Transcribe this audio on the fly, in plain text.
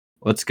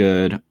What's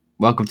good?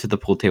 Welcome to the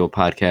Pool Table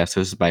Podcast,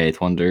 hosted by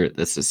Eighth Wonder.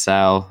 This is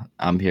Sal.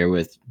 I'm here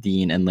with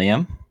Dean and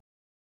Liam.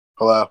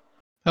 Hello.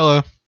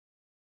 Hello.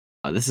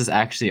 This is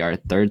actually our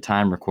third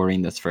time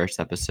recording this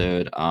first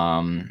episode.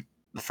 The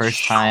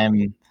first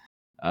time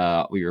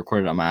we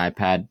recorded on my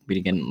iPad, we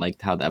didn't like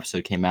how the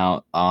episode came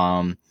out.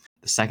 The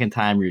second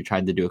time we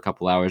tried to do a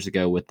couple hours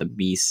ago with the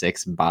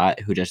B6 bot,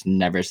 who just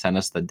never sent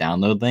us the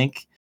download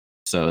link.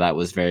 So that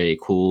was very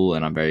cool,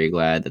 and I'm very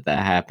glad that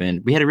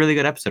happened. We had a really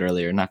good episode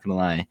earlier, not gonna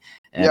lie.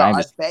 And Yeah, I I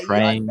was bet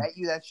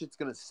you that shit's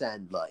gonna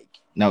send like.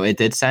 No, it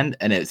did send,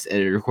 and it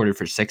recorded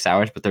for 6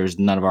 hours, but there was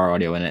none of our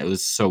audio in it. It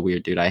was so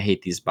weird, dude. I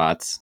hate these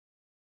bots.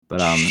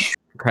 But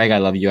Craig, I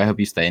love you. I hope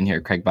you stay in here,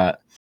 Craig bot.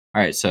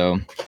 All right, so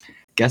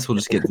guess we'll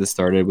just get this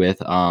started with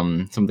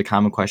some of the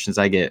common questions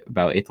I get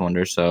about Eighth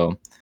Wonder. So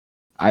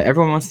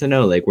everyone wants to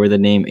know like where the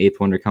name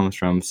Eighth Wonder comes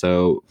from.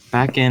 So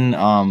back in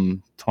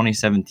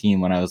 2017,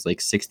 when I was like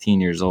 16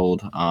 years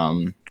old,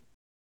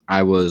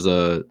 I was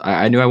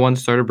I knew I wanted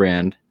to start a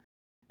brand,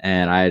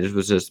 and I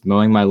was just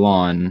mowing my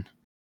lawn.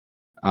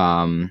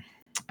 And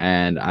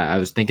I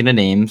was thinking of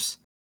names,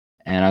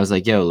 and I was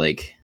like, yo,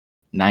 like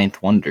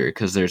Ninth Wonder,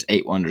 because there's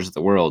 8 wonders of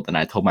the world. And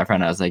I told my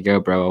friend, I was like, yo,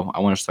 bro,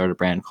 I want to start a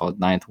brand called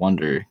Ninth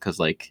Wonder, because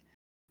like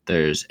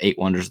there's 8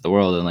 wonders of the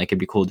world, and like it'd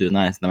be cool to do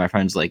ninth. And then my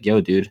friend's like,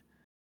 yo, dude,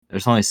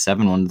 there's only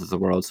 7 wonders of the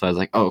world. So I was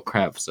like, oh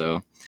crap.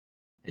 So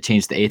it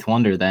changed to 8th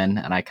wonder then,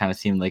 and I kind of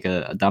seemed like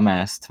a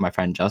dumbass to my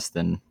friend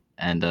Justin,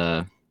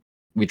 and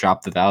we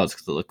dropped the vowels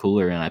because it looked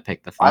cooler, and I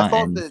picked the font. I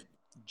thought that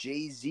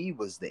Jay-Z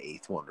was the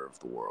 8th wonder of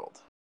the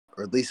world,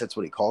 or at least that's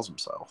what he calls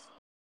himself.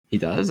 He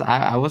does?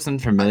 I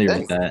wasn't familiar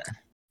with that.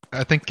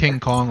 I think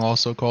King Kong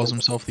also calls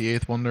himself the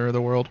 8th wonder of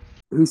the world.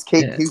 Who's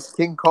King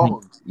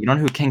Kong? You don't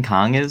know who King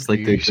Kong is?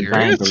 Like the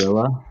giant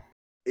gorilla?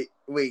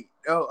 Wait,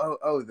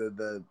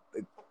 the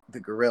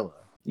gorilla.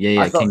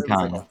 Yeah, King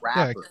Kong. Like a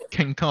rapper. Yeah,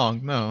 King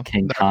Kong, no.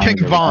 King Von.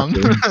 King Von.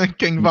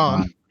 King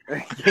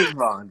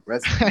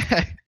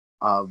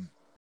Von.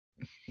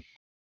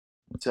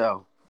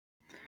 So.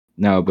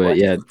 No, but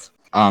yeah.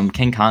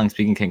 King Kong,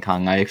 speaking of King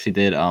Kong, I actually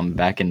did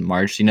back in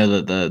March. You know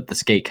the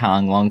Skate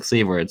Kong long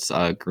sleeve where it's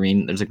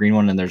green, there's a green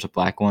one and there's a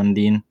black one,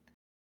 Dean?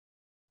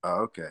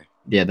 Oh, okay.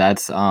 Yeah,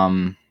 that's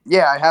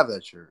yeah, I have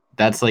that shirt.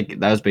 That's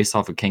like that was based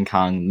off of King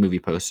Kong movie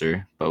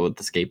poster, but with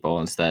the skateball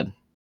instead.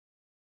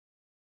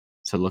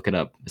 So look it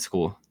up. It's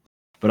cool.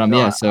 But No,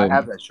 yeah, so I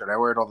have that shirt. I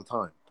wear it all the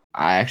time.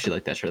 I actually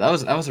like that shirt. That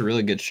was a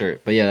really good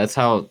shirt. But yeah, that's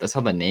how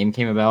the name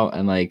came about,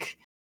 and like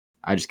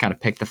I just kind of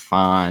picked the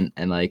font,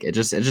 and like it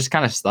just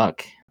kind of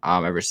stuck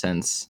ever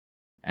since.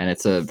 And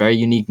it's a very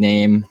unique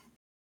name.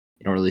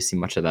 You don't really see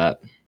much of that.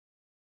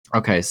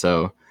 Okay,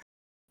 so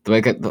how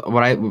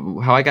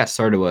I got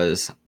started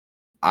was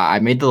I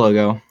made the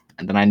logo,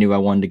 and then I knew I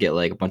wanted to get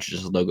like a bunch of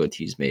just logo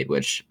tees made.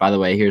 Which, by the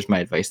way, here's my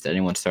advice to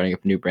anyone starting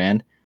up a new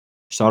brand: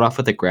 start off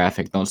with a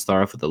graphic. Don't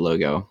start off with a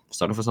logo.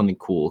 Start off with something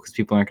cool, because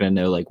people aren't gonna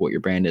know like what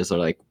your brand is or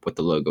like what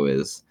the logo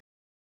is.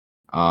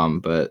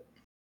 But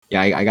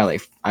yeah, I got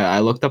like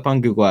I looked up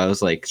on Google. I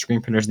was like screen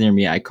printers near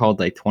me. I called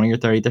like 20 or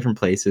 30 different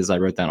places. I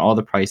wrote down all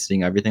the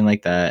pricing, everything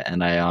like that,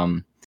 and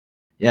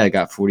I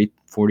got 40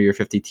 or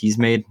 50 tees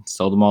made,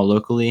 sold them all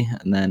locally,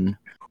 and then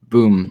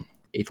boom,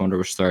 Eighth Wonder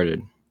was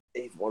started.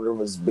 Eighth Wonder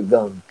was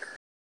begun.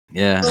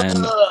 Yeah,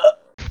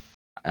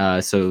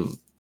 and so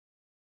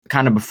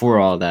kind of before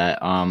all that,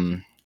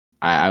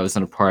 I was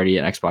in a party,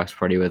 an Xbox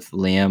party with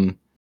Liam,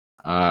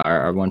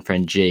 our one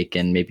friend Jake,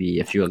 and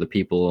maybe a few other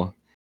people.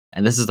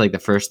 And this is like the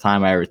first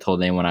time I ever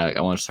told anyone I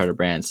want to start a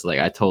brand. So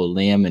like I told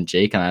Liam and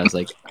Jake, and I was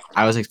like,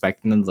 I was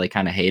expecting them to like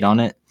kind of hate on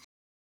it.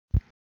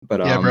 But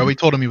yeah, bro, we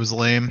told him he was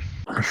lame.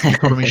 We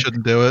told him he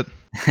shouldn't do it.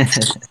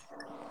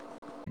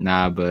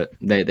 Nah, but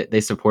they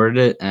supported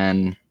it,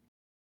 and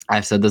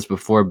I've said this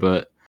before,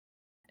 but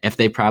if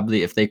they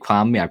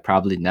clowned me, I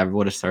probably never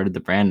would have started the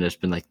brand. It's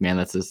been like, man,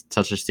 that's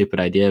such a stupid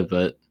idea,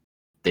 but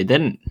they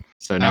didn't.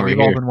 So now we've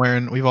all been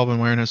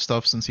wearing his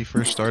stuff since he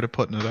first started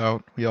putting it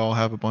out. We all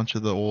have a bunch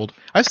of the old.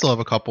 I still have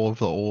a couple of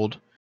the old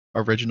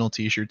original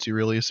T-shirts he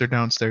released. They're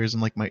downstairs in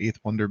like my 8th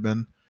Wonder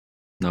bin.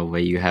 No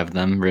way you have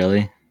them,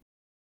 really?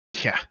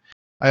 Yeah,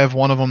 I have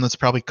one of them that's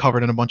probably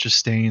covered in a bunch of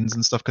stains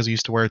and stuff because I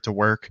used to wear it to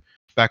work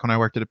back when I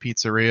worked at a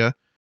pizzeria.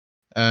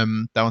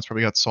 That one's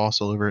probably got sauce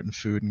all over it and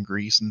food and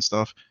grease and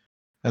stuff.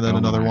 And then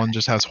another one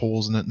just has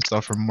holes in it and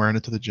stuff from wearing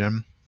it to the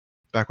gym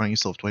back when I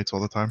used to lift weights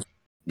all the time.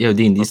 Yo,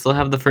 Dean, do you still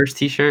have the first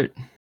T-shirt?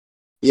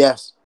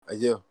 Yes, I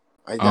do.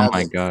 Oh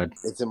my god.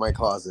 It's in my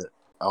closet.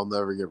 I'll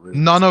never get rid of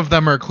it. None of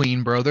them are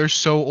clean, bro. They're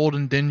so old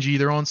and dingy.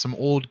 They're on some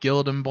old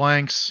Gildan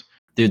blanks.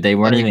 Dude, they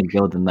weren't even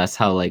Gildan. That's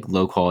how like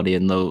low quality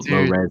and low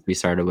res we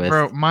started with.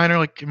 Bro,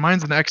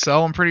 mine's an XL,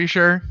 I'm pretty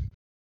sure.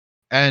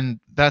 And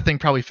that thing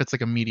probably fits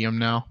like a medium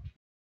now.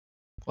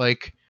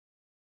 Like,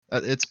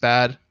 it's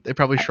bad. They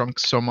probably shrunk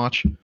so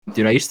much.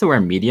 Dude, I used to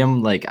wear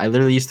medium. Like, I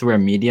literally used to wear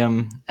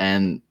medium,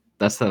 and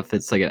that stuff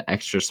fits like an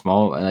extra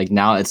small. Like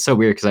now, it's so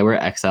weird because I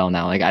wear XL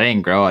now. Like, I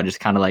didn't grow. I just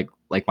kind of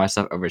like my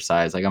stuff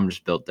oversized. Like, I'm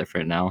just built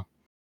different now.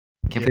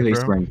 I can't believe I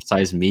used to wear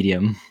size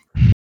medium.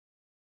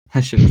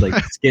 That shit was like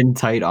skin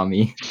tight on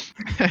me.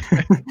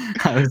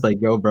 I was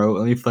like, yo, bro,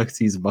 let me flex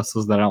these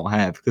muscles that I don't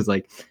have. Because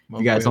like if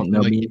you guys don't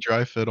know me,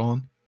 dry fit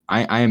on.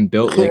 I am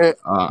built like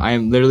I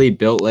am literally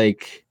built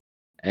like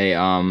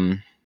a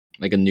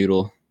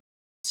noodle.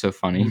 So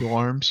funny. Noodle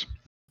arms.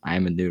 I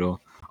am a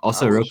noodle.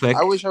 Also, real quick,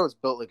 I wish I was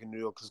built like a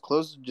noodle because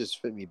clothes would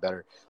just fit me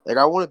better. Like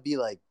I want to be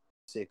like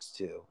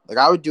 6'2". Like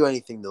I would do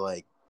anything to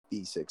like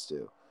be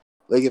 6'2".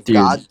 Like if Dude.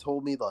 God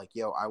told me like,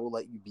 yo, I will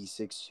let you be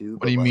 6'2".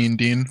 What do you mean,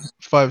 Dean?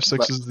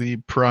 5'6" is the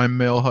prime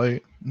male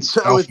height. It's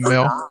No, alpha it's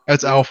male. not,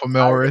 That's dude. alpha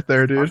male right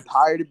there, I'm dude.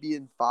 tired of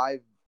being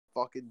 5'7",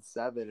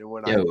 and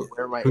when I yo,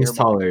 wear my who's Air Max,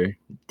 taller,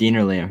 Dean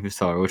or Liam? Who's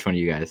taller? Which one of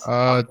you guys?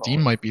 Dean taller.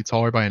 might be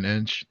taller by an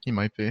inch. He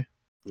might be.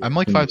 Yeah. I'm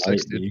like He 5'6", might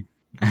dude. be.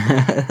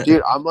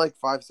 Dude, I'm like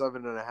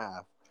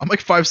 5'7.5". I'm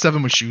like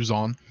 5'7" with shoes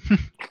on.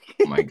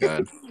 Oh my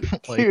god.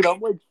 Dude, I'm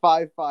like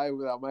 5'5"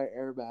 without my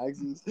Air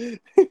Maxes.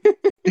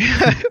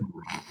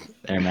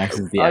 Air Max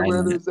is the I wear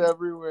end. those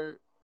everywhere.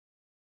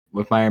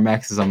 With my Air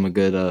Maxes, I'm a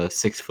good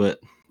 6 foot,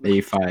 maybe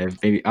 5.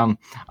 Maybe I'm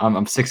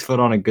 6 foot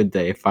on a good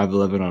day,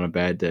 5'11" on a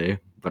bad day,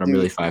 but I'm Dude.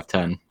 really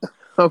 5'10".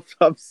 I'm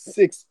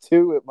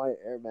 6'2" with my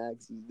Air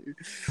Maxes, dude.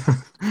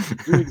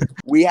 Dude,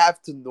 we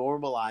have to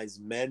normalize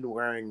men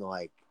wearing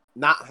like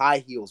not high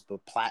heels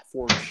but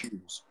platform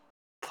shoes.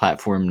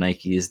 Platform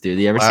Nikes, dude.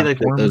 You ever see like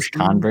Platform those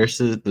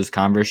shoes?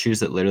 Converse shoes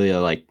that literally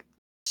are like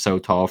so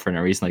tall for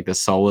no reason? Like the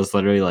sole is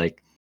literally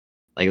like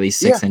at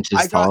least 6 inches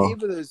I got tall.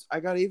 Ava those. I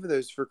got Ava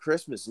those for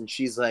Christmas, and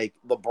she's like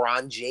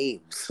LeBron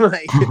James.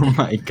 Like, Oh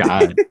my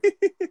god.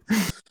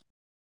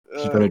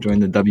 You better join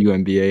the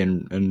WNBA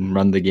and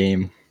run the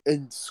game.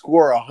 and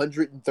score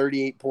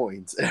 138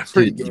 points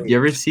every Dude, game. you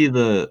ever see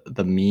the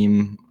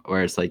meme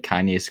where it's like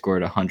Kanye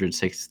scored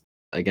 106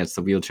 against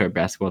the wheelchair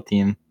basketball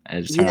team and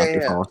it just turned out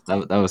to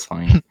fall? That was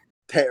funny.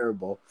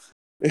 Terrible.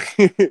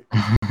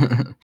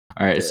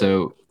 All right,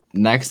 so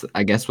next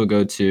I guess we'll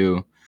go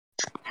to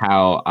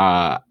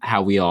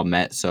how we all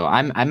met. So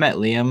I met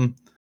Liam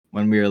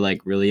when we were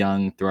like really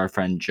young through our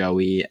friend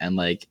Joey, and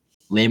like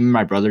Liam and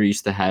my brother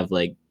used to have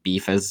like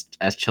beef as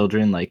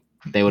children. Like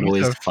they would We used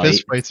to always have fight.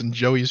 fist fights in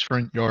Joey's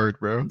front yard,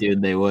 bro.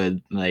 Dude, they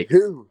would like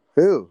Who?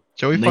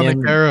 Joey Liam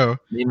Fondacaro.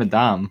 and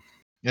Dom.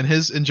 In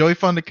Joey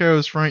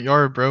Fondacaro's front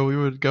yard, bro, we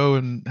would go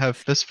and have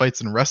fist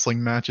fights and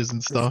wrestling matches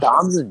and stuff.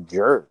 Dom's a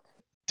jerk.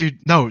 Dude,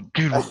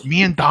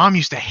 me and Dom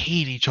used to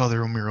hate each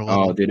other when we were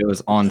little. Oh, dude, it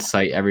was on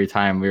site every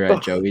time we were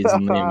at Joey's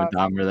and Liam and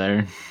Dom were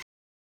there.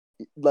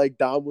 Like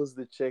Dom was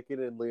the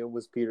chicken and Liam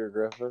was Peter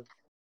Griffin.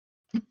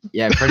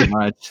 Yeah, pretty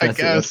much. I That's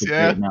guess, a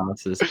yeah. great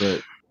analysis,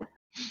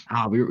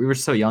 but we were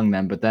so young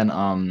then. But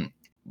then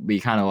we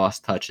kind of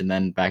lost touch, and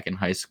then back in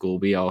high school,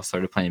 we all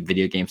started playing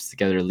video games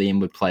together. Liam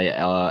would play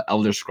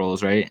Elder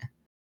Scrolls, right?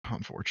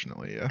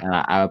 Unfortunately, yeah. And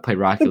I would play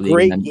Rocket It's a League.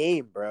 great and then,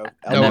 game, bro.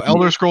 No,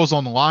 Elder Scrolls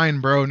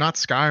Online, bro, not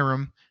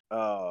Skyrim.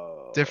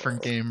 Oh,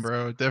 Different game,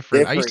 bro.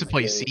 Different. I used to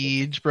play Different game.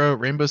 Siege, bro.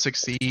 Rainbow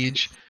Six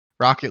Siege.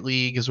 Rocket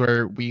League is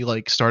where we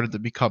like started to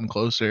become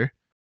closer.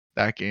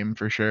 That game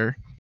for sure.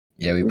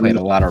 Yeah, we played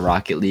a lot of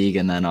Rocket League,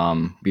 and then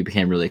we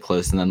became really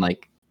close. And then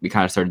like we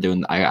kind of started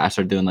doing. I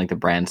started doing like the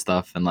brand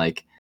stuff, and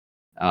like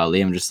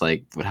Liam just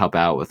like would help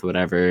out with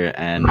whatever,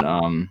 and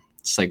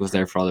just like was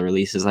there for all the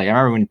releases. Like I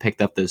remember when we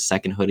picked up those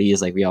second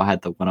hoodies, like we all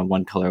had the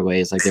one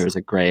colorways. Like there was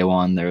a gray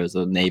one, there was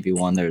a navy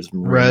one, there was a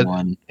maroon Red.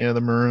 one. Yeah,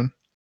 the maroon.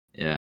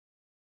 Yeah,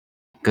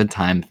 good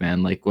times,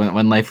 man. Like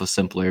when life was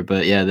simpler.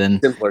 But yeah,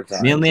 then Simpler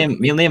times. me and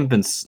Liam have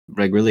been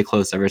like really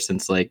close ever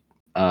since like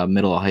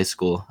middle of high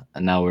school,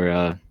 and now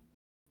we're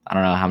I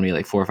don't know how many,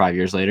 like 4 or 5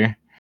 years later.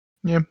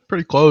 Yeah,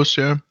 pretty close.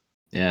 Yeah.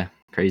 Yeah,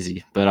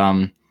 crazy. But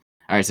all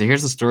right. So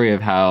here's the story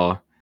of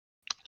how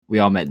we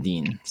all met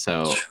Dean.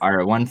 So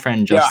our one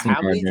friend Justin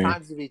how many Gardner.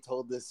 times have you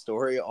told this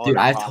story on Dude,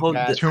 a I've told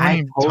podcast? Too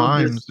many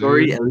times, this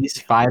story dude. at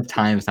least 5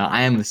 times now.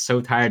 I am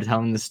so tired of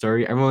telling this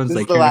story. Everyone's This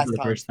is like the hearing it last for the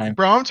time. first time.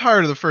 Bro, I'm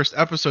tired of the first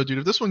episode, dude.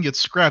 If this one gets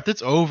scrapped,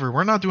 it's over.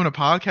 We're not doing a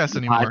podcast The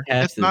anymore.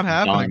 podcast It's not is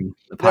happening. done.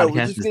 The No,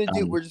 podcast is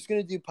done. we're just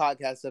gonna do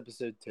podcast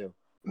episode 2.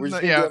 We're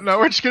just Yeah, gonna do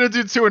we're just gonna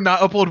do 2 and not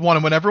upload 1.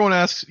 And when everyone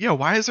asks, "Yo,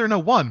 why is there no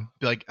 1?"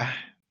 Be like,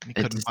 we It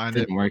couldn't just find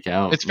it. didn't work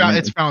out.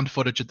 It's found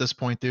footage at this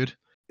point, dude.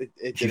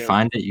 If you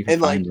find it, you can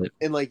find it.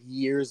 And like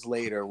years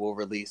later, we'll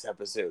release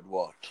episode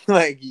 1.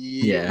 Like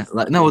years.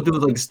 Yeah. No, we'll do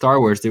it like Star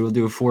Wars. They will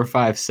do 4,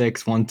 5,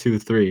 6, 1, 2,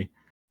 3.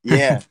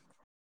 Yeah.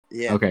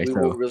 Yeah. Okay, We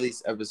so- will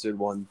release episode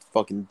 1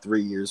 fucking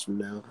 3 years from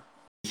now.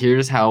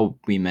 Here's how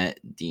we met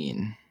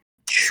Dean.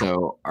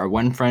 So our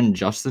one friend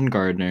Justin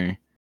Gardner,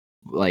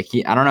 like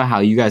I don't know how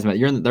you guys met.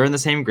 They're in the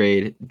same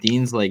grade.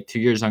 Dean's like 2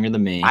 years younger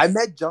than me. I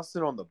met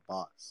Justin on the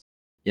bus.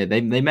 Yeah,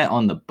 they met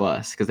on the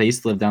bus because they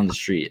used to live down the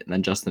street, and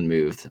then Justin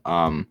moved.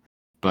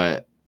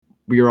 But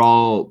we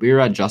were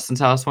at Justin's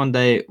house one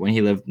day when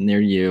he lived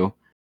near you,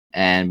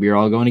 and we were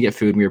all going to get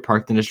food. And we were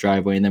parked in his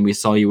driveway, and then we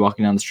saw you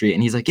walking down the street,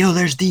 and he's like, "Yo,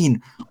 there's Dean.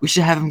 We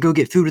should have him go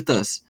get food with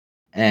us."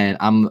 And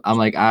I'm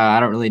like, I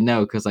don't really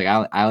know, because like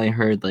I only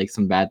heard like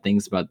some bad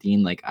things about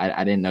Dean. Like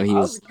I didn't know he I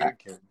was. a good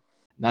kid.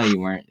 No, you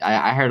weren't.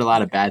 I heard a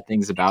lot of bad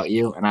things about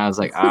you, and I was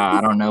like, I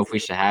don't know if we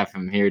should have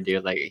him here,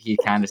 dude. Like he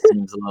kind of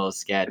seems a little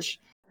sketch.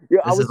 Yeah,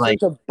 I This was is like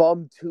such a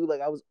bum too.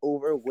 Like I was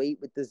overweight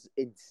with this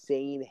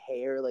insane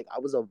hair. Like I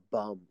was a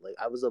bum. Like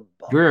I was a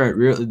bum.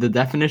 the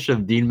definition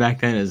of Dean back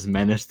then is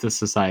menace to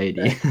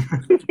society.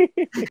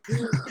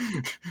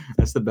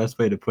 That's the best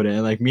way to put it.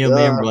 And like me and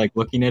Liam were like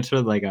looking at each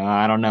other like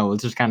I don't know,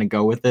 let's just kind of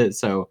go with it.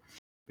 So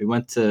we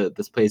went to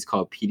this place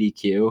called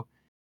PDQ,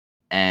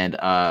 and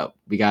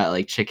we got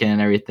like chicken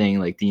and everything.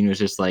 Like Dean was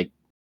just like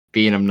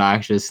being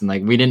obnoxious, and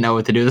like we didn't know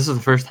what to do. This was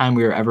the first time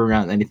we were ever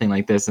around anything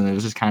like this, and it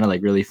was just kind of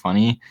like really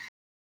funny.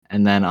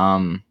 And then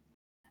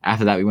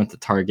after that we went to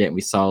Target and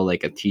we saw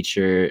like a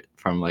teacher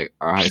from like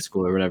our high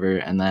school or whatever.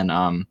 And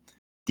then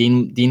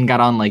Dean got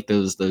on like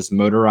those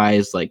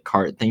motorized like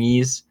cart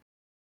thingies,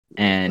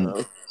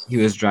 and he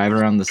was driving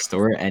around the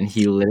store, and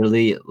he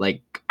literally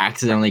like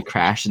accidentally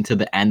crashed into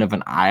the end of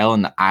an aisle,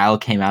 and the aisle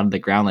came out of the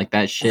ground. Like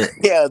that shit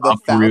Yeah, the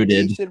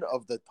uprooted. foundation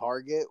of the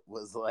Target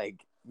was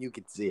like you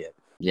could see it.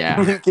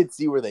 Yeah. You could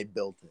see where they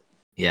built it.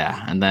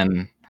 Yeah, and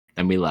then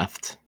we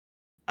left.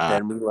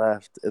 Then we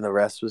left, and the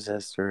rest was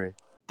history.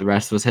 The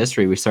rest was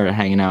history. We started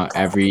hanging out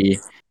every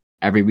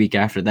week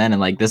after then, and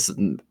like this.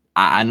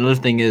 Another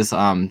thing is,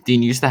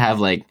 Dean used to have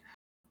like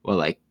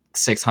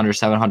 600,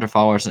 700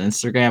 followers on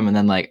Instagram, and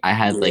then like I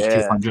had like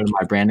 200 on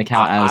my brand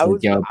account. I was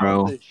like, yo,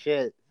 bro, the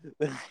shit.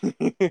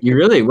 you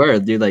really were,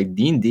 dude. Like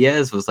Dean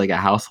Diaz was like a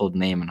household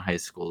name in high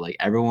school. Like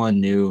everyone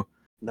knew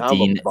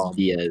Dean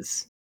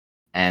Diaz.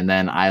 And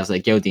then I was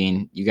like, yo,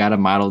 Dean, you gotta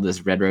model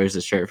this Red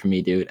Roses shirt for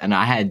me, dude. And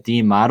I had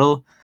Dean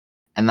model,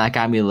 and that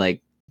got me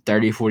like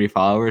 30, 40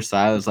 followers. So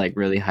I was like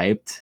really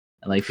hyped.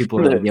 And like people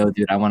were like, yo,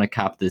 dude, I want to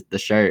cop the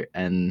shirt.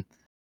 And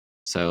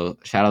so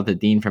shout out to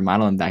Dean for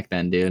modeling back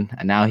then, dude.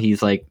 And now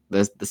he's like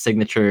the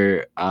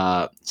signature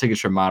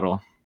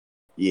model.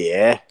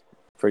 Yeah,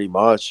 pretty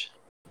much.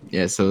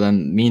 Yeah, so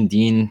then me and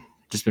Dean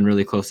just been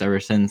really close ever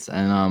since.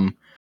 And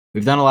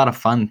we've done a lot of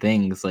fun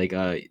things like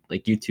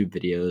YouTube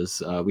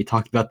videos. We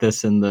talked about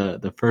this in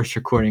the first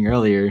recording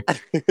earlier.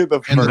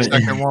 The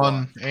second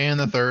one, and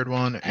the third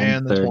one,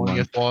 and the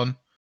 20th one.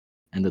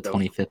 And the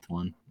 25th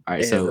one. All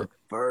right, and so the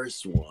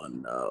first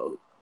one, no.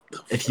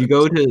 If you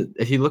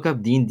look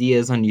up Dean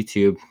Diaz on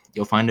YouTube,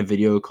 you'll find a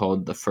video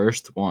called The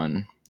First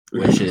One,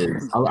 which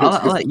is I'll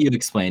let you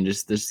explain.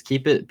 Just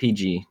keep it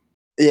PG.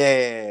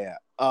 Yeah.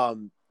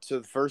 So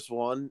the first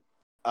one,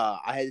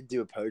 I had to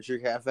do a poetry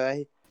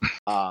cafe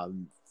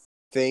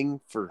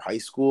thing for high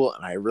school,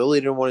 and I really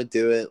didn't want to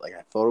do it. Like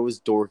I thought it was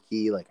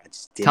dorky. Like I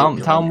just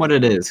didn't tell them what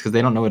it is, because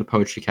they don't know what a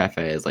poetry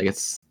cafe is. Like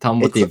tell them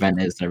what the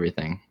event is and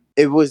everything.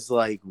 It was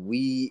like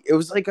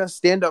a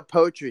stand-up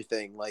poetry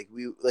thing. Like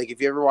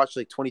if you ever watched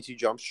like 22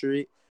 Jump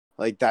Street,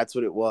 like that's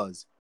what it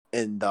was.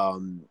 And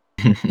and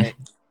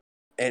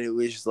it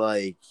was just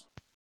like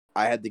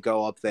I had to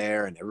go up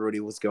there, and everybody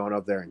was going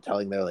up there and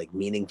telling their like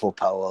meaningful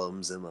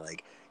poems and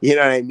like, you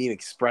know what I mean,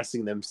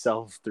 expressing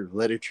themselves through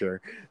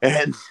literature.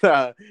 And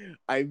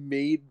I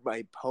made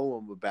my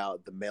poem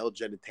about the male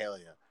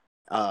genitalia,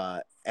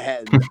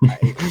 and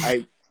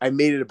I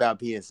made it about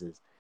penises.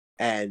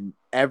 And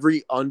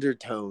every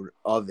undertone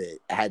of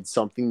it had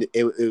something.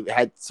 It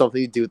had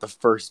something to do with the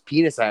first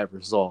penis I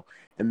ever saw,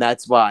 and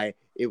that's why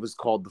it was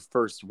called The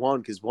First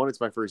One. Because one,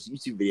 it's my first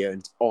YouTube video, and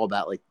it's all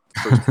about like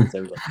first penis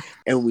ever.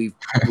 And we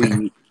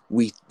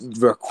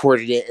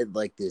recorded it in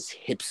like this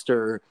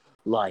hipster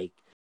like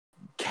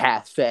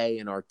cafe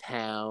in our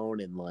town,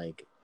 and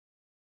like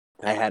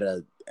I had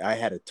a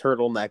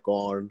turtleneck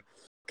on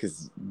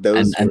because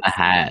those and a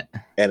hat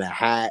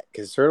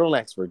because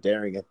turtlenecks were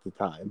daring at the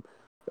time.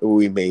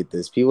 We made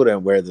this. People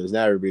don't wear those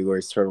now. Everybody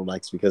wears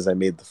turtlenecks because I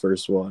made the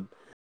first one.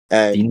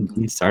 And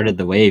Dean started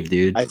the wave,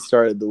 dude. I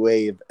started the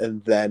wave,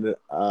 and then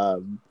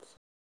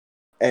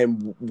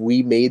and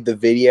we made the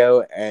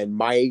video, and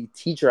my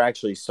teacher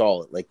actually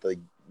saw it like the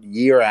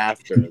year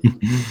after.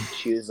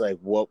 She was like,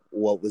 what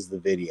was the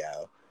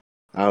video?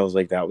 I was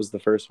like, that was the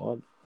first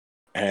one.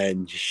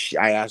 And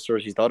I asked her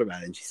what she thought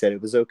about it, and she said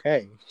it was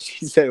okay.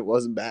 She said it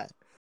wasn't bad.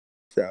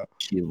 So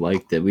she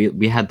liked it.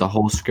 We had the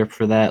whole script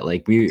for that.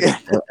 Like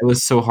it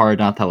was so hard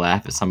not to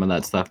laugh at some of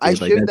that stuff.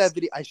 Dude.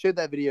 I showed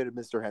that video to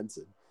Mr.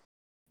 Henson.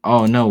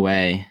 Oh no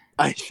way!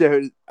 I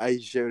showed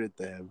it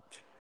to him.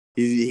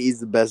 He's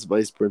the best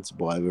vice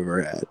principal I've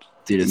ever had.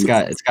 Dude, it's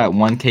got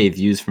 1K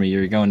views from a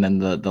year ago, and then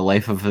the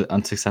life of an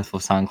unsuccessful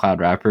SoundCloud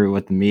rapper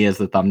with me as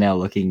the thumbnail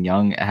looking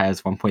young, it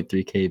has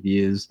 1.3K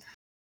views.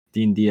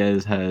 Dean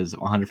Diaz has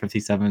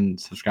 157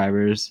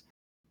 subscribers.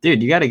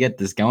 Dude, you got to get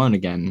this going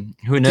again.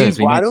 Who knows?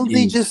 Dude, why don't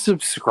they just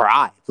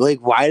subscribe? Like,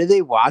 why do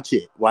they watch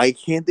it? Why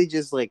can't they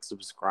just like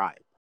subscribe?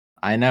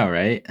 I know,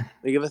 right?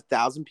 Like, if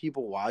 1,000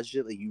 people watch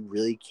it, like, you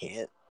really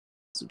can't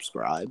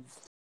subscribe.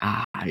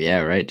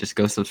 Yeah, right. Just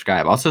go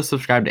subscribe. Also,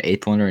 subscribe to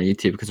Eighth Wonder on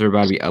YouTube because we're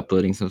about to be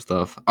uploading some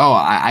stuff. Oh,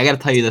 I got to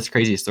tell you this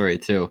crazy story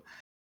too.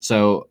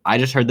 So I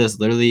just heard this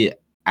literally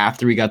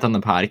after we got done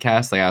the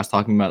podcast. Like, I was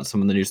talking about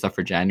some of the new stuff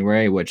for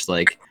January, which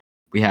like.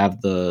 We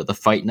have the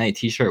Fight Night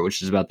T-shirt,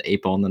 which is about the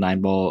 8-ball and the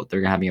 9-ball.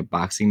 They're having a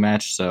boxing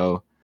match.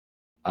 So,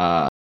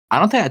 I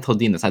don't think I told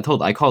Dean this. I called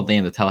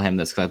Liam to tell him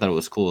this because I thought it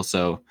was cool.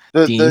 So,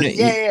 the thing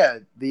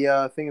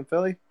in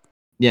Philly.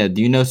 Yeah.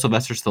 Do you know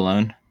Sylvester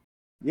Stallone?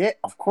 Yeah,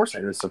 of course I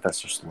know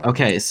Sylvester Stallone.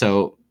 Okay,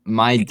 so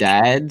my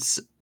dad's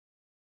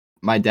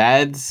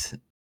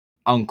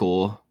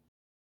uncle,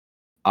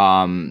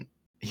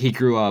 he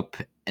grew up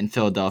in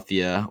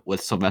Philadelphia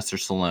with Sylvester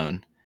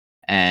Stallone.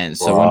 And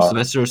so when Wow.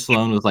 Sylvester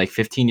Stallone was like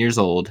 15 years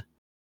old,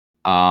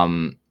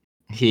 um,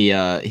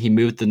 he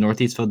moved to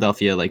Northeast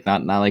Philadelphia, like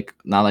not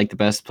like the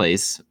best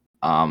place.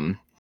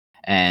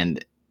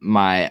 And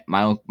my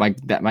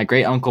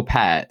great uncle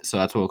Pat, so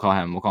that's what we'll call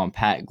him. We'll call him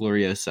Pat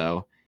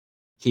Glorioso.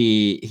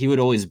 He would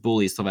always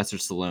bully Sylvester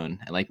Stallone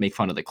and like make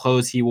fun of the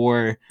clothes he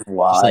wore, just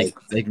Why?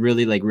 like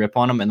really like rip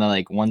on him. And then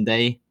like one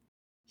day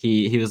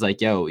he was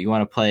like, "Yo, you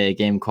want to play a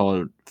game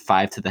called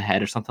Five to the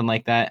Head or something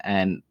like that?"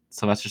 And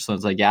Sylvester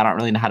Stallone's like, "Yeah, I don't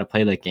really know how to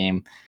play that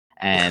game."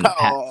 And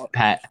Oh,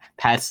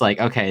 Pat's like,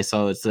 "Okay,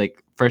 so it's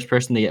like first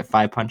person to get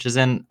 5 punches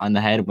in on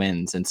the head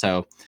wins." And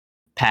so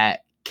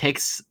Pat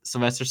kicks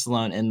Sylvester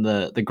Stallone in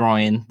the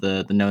groin,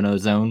 the no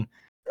zone,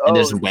 and oh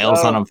just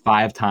wails on no. him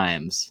 5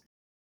 times.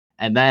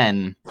 And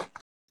then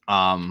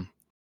um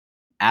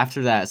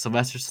after that,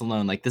 Sylvester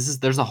Stallone, like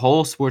there's a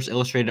whole Sports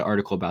Illustrated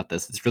article about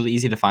this. It's really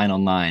easy to find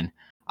online.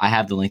 I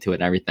have the link to it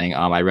and everything.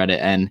 I read it,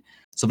 and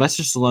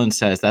Sylvester Stallone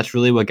says that's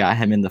really what got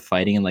him into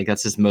fighting, and like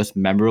that's his most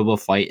memorable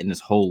fight in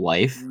his whole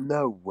life.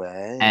 No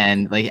way.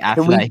 And like Can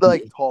after we that,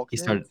 like talk he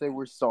to him and started. say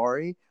we're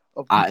sorry?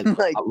 I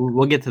Like,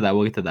 we'll get to that.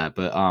 We'll get to that.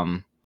 But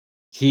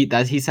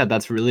he said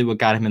that's really what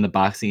got him into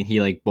boxing.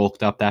 He like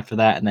bulked up after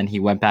that, and then he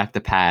went back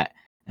to Pat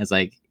and was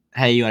like,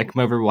 "Hey, you want to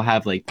come over? We'll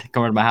have like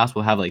come over to my house.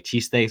 We'll have like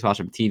cheesesteaks, watch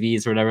some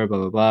TVs or whatever."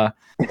 Blah blah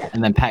blah.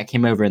 And then Pat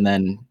came over, and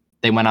then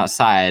they went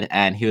outside,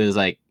 and he was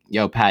like,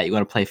 "Yo, Pat, you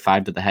want to play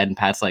Five to the Head?" And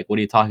Pat's like, "What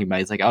are you talking about?"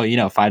 He's like,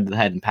 "Oh, Five to the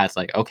Head." And Pat's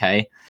like,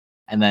 "Okay."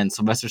 And then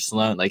Sylvester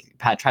Stallone, like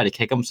Pat tried to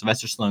kick him.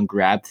 Sylvester Stallone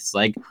grabbed his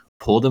leg,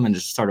 pulled him, and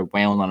just started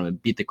wailing on him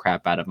and beat the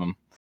crap out of him.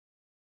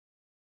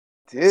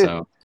 dude.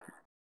 So,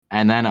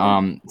 and then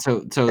so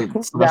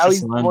Now Sylvester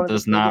he's Stallone one of the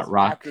does not biggest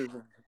rock. actors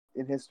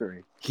in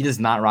history. He does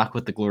not rock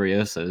with the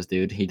Gloriosos,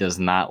 dude. He does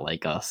not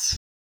like us,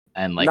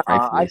 and Nah, like I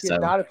rightfully can so.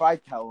 not if I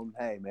tell him,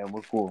 hey man,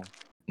 we're cool.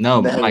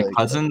 No, Then my like,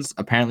 cousins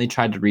apparently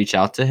tried to reach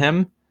out to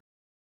him,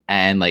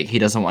 and like he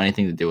doesn't want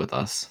anything to do with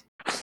us.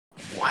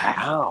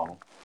 wow.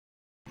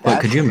 But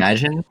could you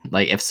imagine,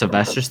 like, if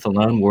Sylvester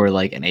Stallone were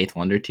like an Eighth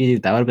Wonder to you?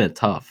 That would have been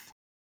tough.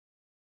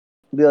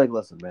 Be like,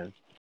 listen, man.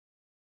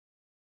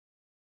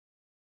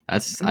 I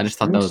just thought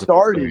that You was a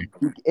cool story.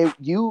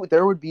 started.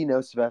 There would be no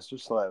Sylvester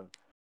Stallone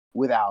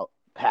without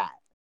Pat.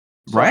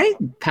 So, Right?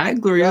 Pat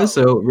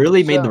Glorioso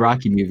really made the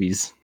Rocky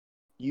movies.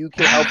 You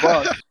can help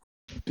us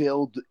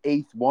build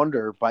Eighth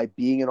Wonder by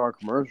being in our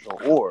commercial,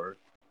 or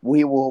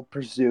we will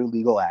pursue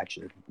legal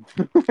action.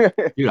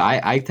 Dude,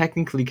 I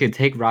technically could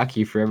take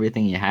Rocky for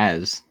everything he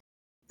has.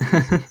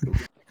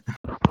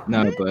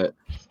 No, but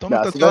Don't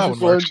know if that's Sylvester how that one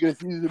works. Stallone's gonna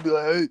see this and be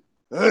like,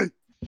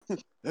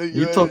 hey,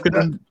 you talking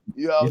to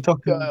you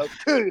talking. I'll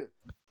kill you.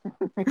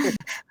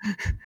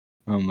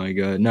 Oh my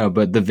god, no!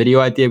 But the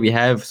video idea we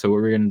have. So what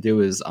we're gonna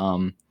do is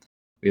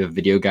we have a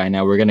video guy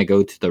now. We're gonna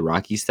go to the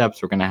Rocky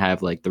steps. We're gonna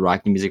have like the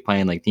Rocky music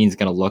playing. Like Dean's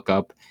gonna look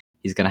up.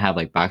 He's gonna have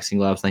like boxing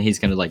gloves, and he's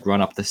gonna like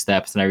run up the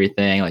steps and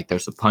everything. Like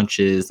there's some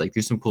punches, like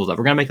do some cool stuff.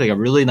 We're gonna make like a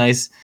really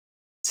nice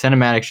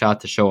cinematic shot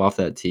to show off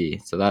that tee.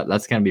 So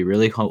that's gonna be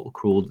really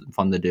cool, and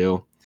fun to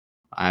do.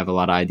 I have a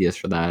lot of ideas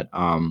for that.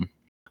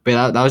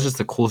 But that was just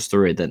a cool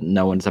story that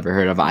no one's ever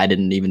heard of. I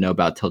didn't even know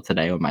about till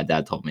today when my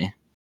dad told me.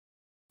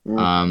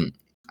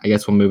 I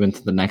guess we'll move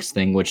into the next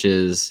thing, which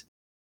is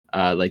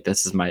like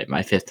this is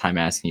my fifth time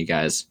asking you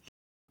guys,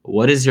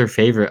 what is your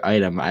favorite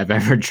item I've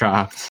ever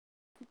dropped?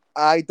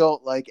 I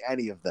don't like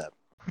any of them.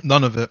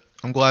 None of it.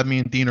 I'm glad me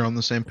and Dean are on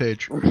the same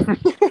page. My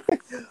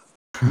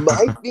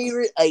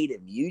favorite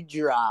item you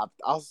dropped.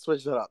 I'll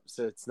switch it up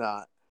so it's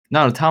not.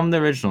 No, tell them the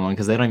original one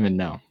because they don't even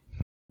know.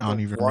 I don't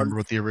even remember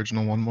what the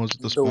original one was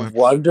at this The point.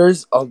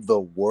 Wonders of the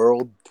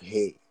World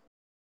tee.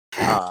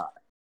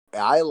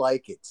 I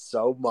like it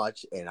so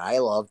much, and I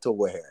love to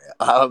wear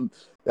it.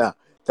 Yeah,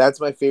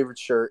 that's my favorite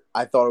shirt.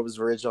 I thought it was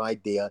an original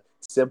idea.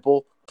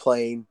 Simple,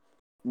 plain,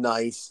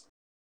 nice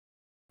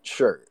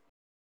shirt.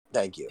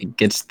 Thank you. It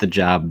gets the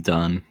job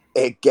done.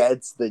 It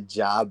gets the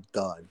job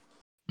done.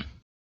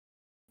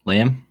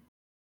 Liam?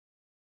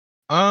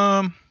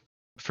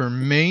 For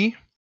me,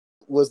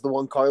 Was the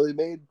one Carly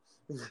made?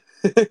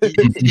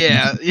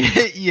 yeah,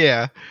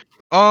 yeah.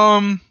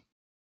 I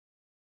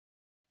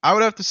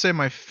would have to say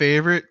my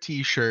favorite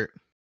T-shirt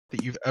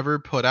that you've ever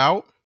put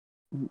out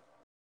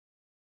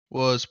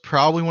was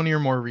probably one of your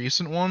more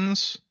recent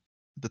ones,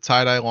 the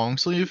tie-dye long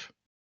sleeve.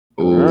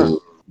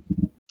 Ooh.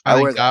 I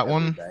wear think that every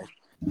one. day.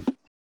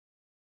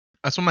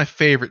 That's one of my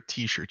favorite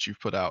T-shirts you've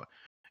put out.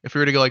 If we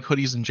were to go like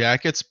hoodies and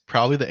jackets,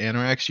 probably the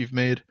Anoraks you've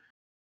made.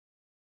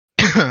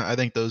 I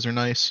think those are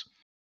nice.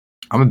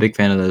 I'm a big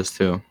fan of those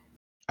too.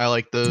 I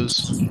like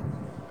those.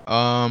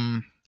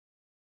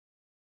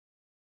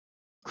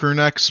 Crew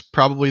necks,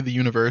 probably the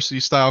university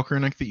style crew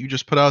neck that you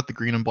just put out, the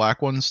green and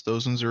black ones.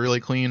 Those ones are really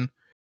clean.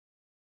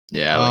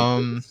 Yeah, I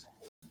like those.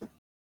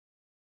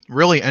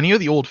 Really, any of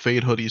the old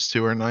Fade hoodies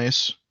too are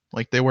nice.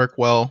 Like they work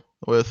well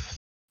with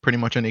pretty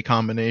much any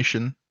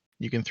combination.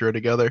 you can throw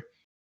together.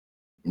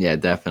 Yeah,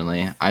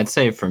 definitely. I'd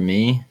say for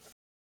me,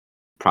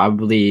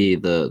 probably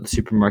the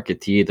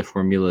supermarket tea, the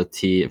Formula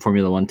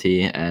One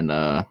tea,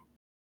 and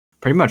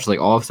pretty much like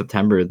all of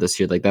September this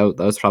year. Like that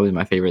was probably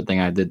my favorite thing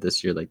I did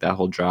this year. Like that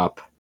whole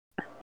drop.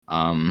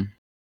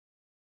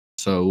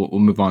 So we'll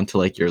move on to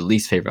like your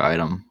least favorite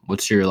item.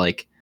 What's your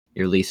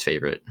least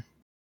favorite?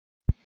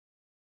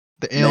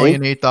 The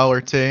Alien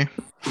 $8 tea.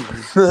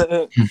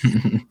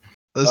 Me?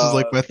 This is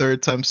like my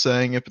third time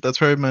saying it, but that's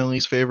probably my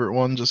least favorite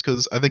one, just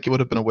because I think it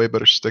would have been a way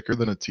better sticker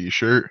than a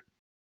T-shirt.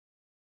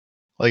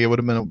 Like it would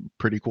have been a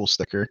pretty cool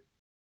sticker,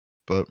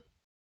 but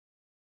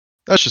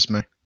that's just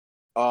me.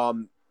 Now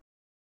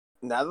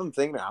that I'm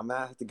thinking, I'm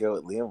gonna have to go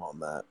with Liam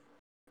on that.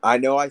 I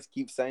know I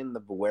keep saying the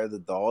Beware the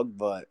Dog,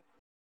 but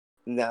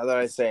now that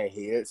I say I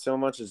hate it so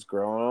much, it's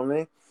growing on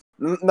me.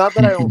 Not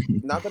that I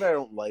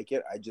don't like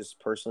it. I just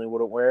personally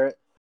wouldn't wear it.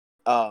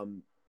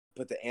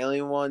 But the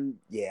Alien one,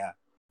 yeah,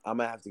 I'm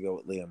gonna have to go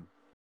with Liam.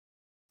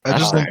 I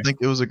just fair. don't think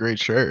it was a great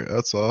shirt.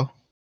 That's all.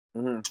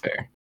 Mm-hmm.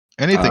 Fair.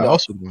 Anything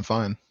else would have been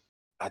fine.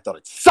 I thought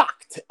it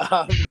sucked.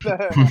 I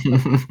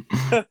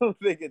don't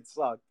think it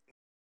sucked.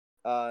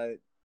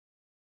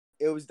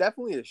 It was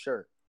definitely a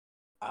shirt.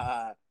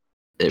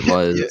 It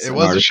was. Yeah, it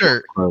was a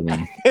shirt.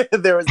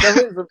 There was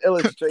definitely some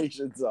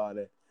illustrations on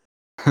it.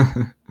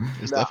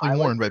 It's definitely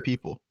worn by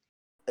people.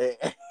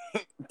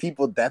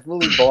 People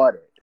definitely bought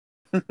it.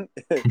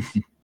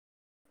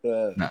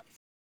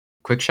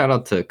 Quick shout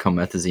out to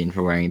Comethazine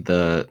for wearing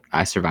the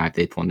I Survived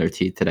 8th Wonder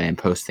tee today and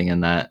posting in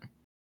that.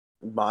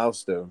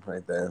 Milestone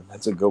right there.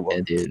 That's a good one.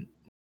 Yeah, dude.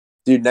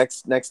 Dude,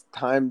 next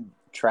time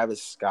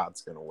Travis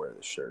Scott's gonna wear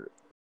the shirt.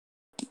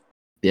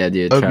 Yeah,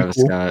 dude, That'd be Travis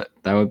cool. Scott.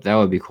 That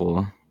would be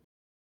cool.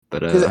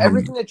 But Because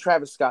everything that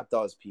Travis Scott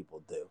does,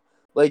 people do.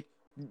 Like,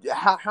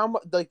 how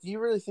much? Like, do you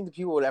really think that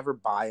people would ever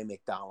buy a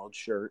McDonald's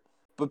shirt?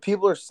 But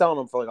people are selling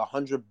them for like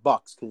 $100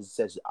 because it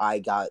says I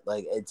got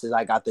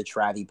the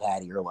Travie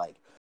Patty or like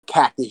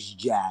Cactus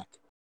Jack.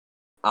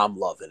 I'm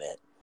loving it.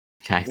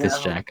 Cactus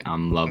Jack,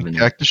 I'm loving it.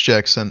 Cactus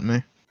Jack sent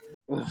me.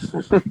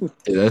 Dude,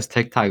 those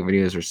TikTok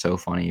videos were so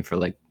funny for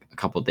like a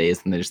couple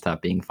days, and they just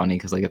stopped being funny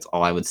because like it's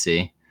all I would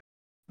see.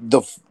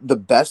 The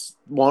best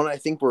one I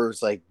think where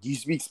it's like, do you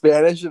speak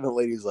Spanish? And the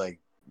lady's like,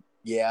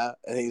 yeah,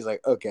 and he's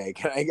like, okay,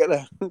 can I get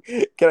a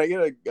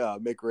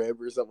McRib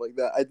or something like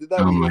that? I did that.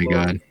 Oh my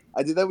god!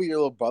 I did that with your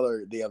little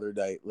brother the other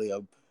night,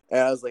 Liam, and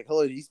I was like,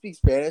 hello, do you speak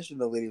Spanish? And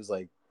the lady was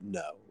like,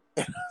 no.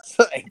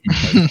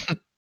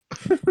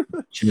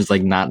 She was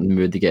like not in the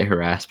mood to get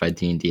harassed by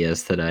Dean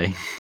Diaz today.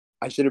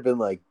 I should have been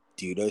like,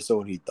 do you know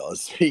someone who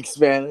does speak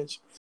Spanish?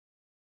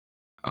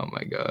 Oh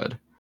my god.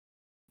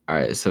 All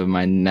right, so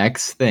my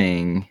next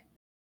thing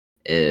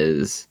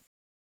is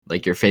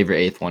like your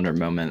favorite 8th Wonder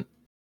moment.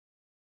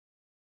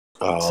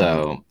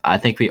 So I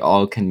think we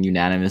all can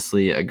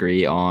unanimously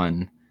agree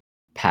on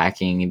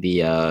packing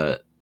the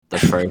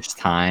first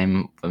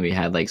time when we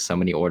had like so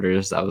many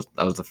orders. That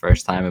was the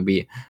first time, and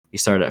we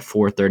started at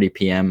 4:30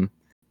 p.m.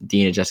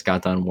 Dean had just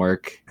got done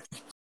work,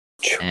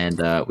 and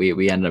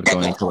we ended up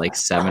going to like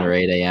 7 or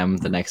 8 a.m.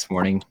 the next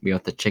morning. We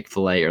went to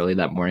Chick-fil-A early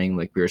that morning.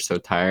 Like we were so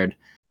tired.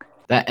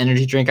 That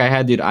energy drink I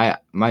had, dude,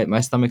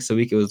 my stomach's so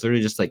weak. It was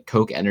literally just like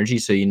Coke Energy,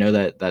 so you know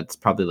that's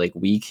probably like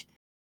weak.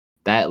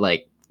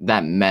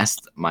 That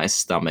messed my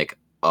stomach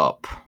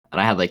up.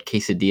 And I had like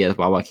quesadillas,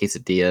 Wawa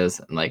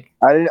quesadillas, and like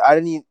I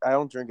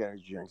don't drink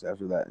energy drinks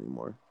after that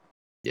anymore.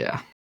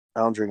 Yeah. I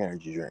don't drink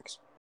energy drinks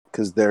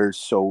because they're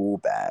so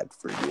bad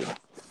for you.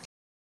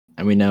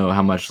 And we know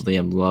how much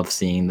Liam loves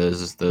seeing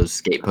those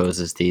skate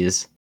poses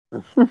tees.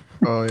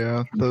 Oh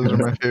yeah, those are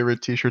my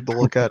favorite T-shirt to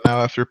look at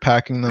now after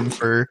packing them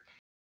for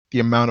the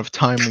amount of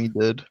time we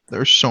did.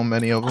 There's so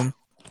many of them.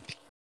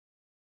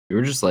 We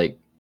were just like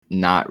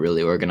not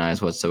really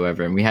organized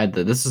whatsoever, and we had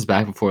this was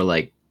back before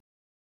like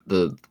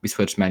we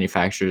switched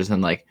manufacturers,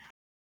 and like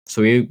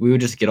so we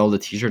would just get all the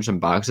T-shirts in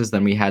boxes,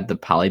 then we had to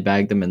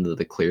polybag them into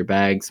the clear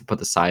bags, put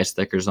the size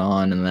stickers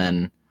on, and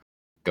then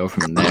go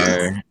from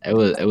there.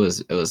 It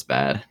was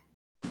bad.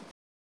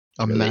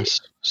 A mess,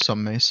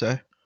 some may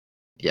say.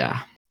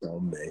 Yeah.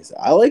 Amazing.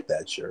 I like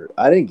that shirt.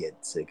 I didn't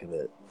get sick of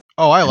it.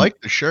 Oh, I like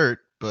the shirt,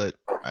 but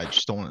I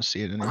just don't want to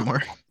see it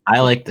anymore.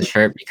 I like the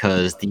shirt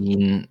because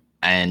Dean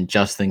and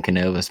Justin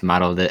Canovas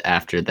modeled it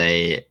after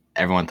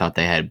everyone thought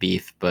they had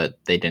beef, but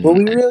they didn't. Well,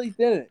 we really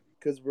didn't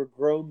because we're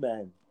grown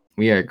men.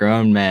 We are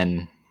grown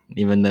men,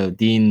 even though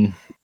Dean.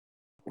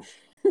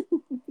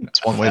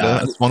 That's one way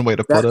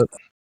to put it.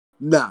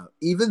 No,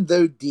 even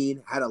though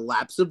Dean had a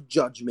lapse of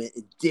judgment,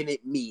 it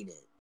didn't mean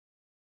it.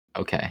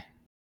 Okay.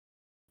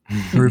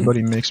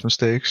 Everybody makes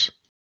mistakes.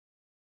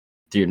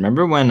 Dude,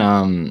 remember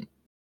when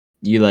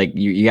you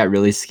got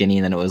really skinny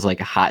and then it was like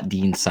a hot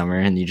Dean summer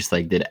and you just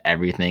like did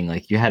everything?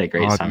 Like you had a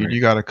great summer. Dude,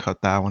 you gotta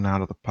cut that one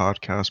out of the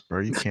podcast, bro.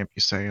 You can't be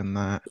saying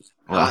that.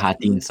 Well, hot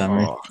Dean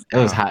summer. It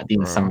was hot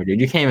Dean summer,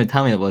 dude. You can't even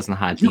tell me it wasn't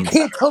hot Dean. You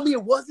can't tell me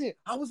it wasn't.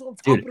 I was on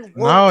top of the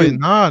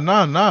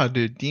world. No,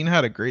 dude. Dean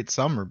had a great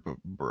summer,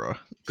 bro.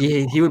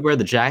 He would wear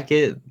the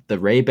jacket, the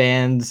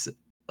Ray-Bans,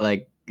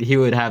 like he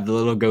would have the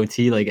little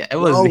goatee. Like it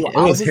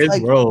was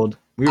his world.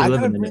 We were I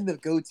gotta living in bring it. the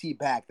goatee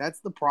back. That's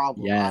the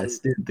problem. Yes,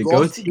 I dude, the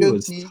lost the goatee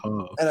was goatee,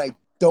 tough. and I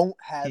don't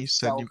have He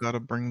said you self. gotta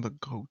bring the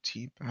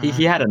goatee He back.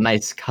 had a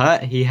nice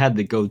cut. He had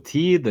the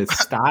goatee, the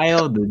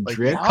style, the Like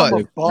drip, your Now I'm cut,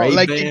 a the bum.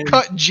 like your Ray-Ban.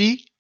 cut,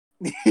 G.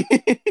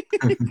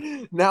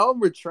 Now I'm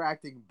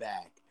retracting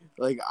back.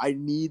 Like I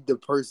need the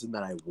person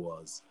that I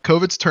was.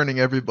 COVID's turning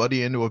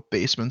everybody into a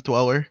basement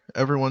dweller.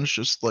 Everyone's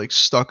just like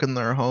stuck in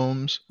their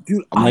homes.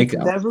 Dude, I'm I've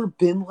like, never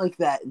been like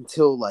that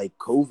until like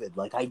COVID.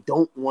 Like I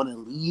don't want to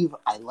leave.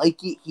 I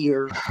like it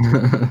here.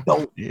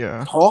 Don't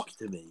Yeah. talk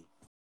to me.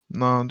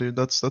 No, dude,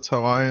 that's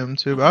how I am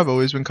too. But I've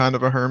always been kind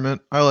of a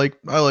hermit. I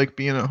like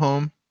being at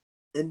home.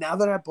 And now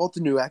that I bought the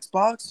new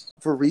Xbox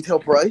for retail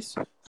price,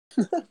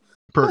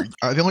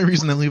 The only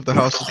reason I leave the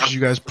house is because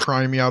you guys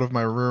pry me out of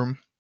my room.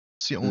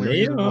 It's the only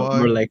reason Liam, why.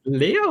 we're like,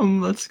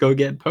 Liam, let's go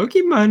get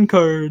Pokemon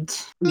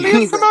cards. Liam,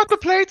 He's come like- out to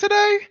play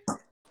today.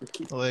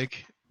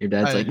 Like, Your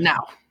dad's I- like, no.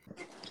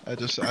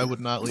 I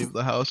would not leave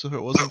the house if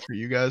it wasn't for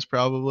you guys.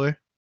 Probably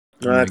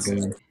Oh my That's-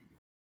 god.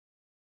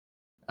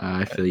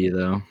 I feel you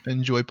though,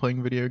 enjoy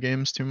playing video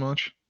games too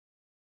much.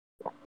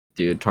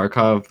 dude.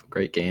 Tarkov,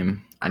 great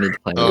game. I need to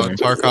play Oh, more.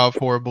 Tarkov,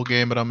 horrible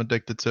game, but I'm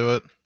addicted to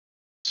it.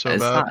 So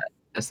it's bad. not.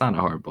 It's not a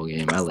horrible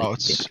game. I like. Oh,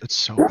 it's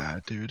so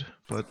bad, dude.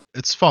 But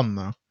it's fun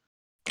though.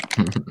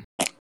 it.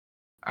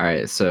 All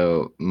right.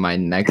 So my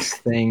next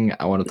thing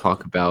I want to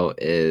talk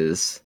about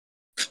is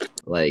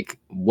like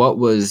what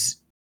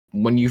was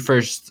when you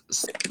first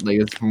like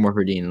it's more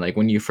for Dean. Like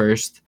when you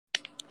first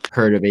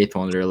heard of Eighth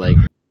Wonder, like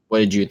what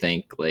did you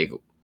think? Like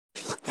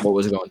what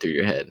was going through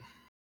your head?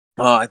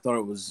 I thought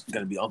it was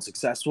gonna be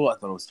unsuccessful. I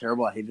thought it was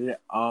terrible. I hated it.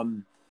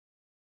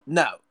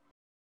 No,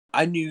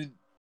 I knew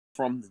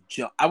from the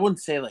jump. I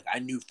wouldn't say like I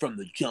knew from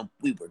the jump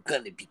we were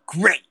gonna be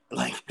great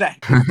like that,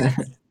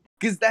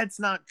 because that's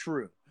not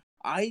true.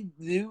 I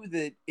knew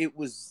that it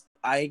was.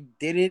 I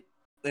did it,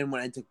 and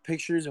when I took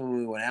pictures and when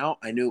we went out,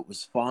 I knew it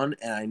was fun,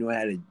 and I knew I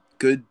had a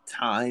good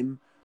time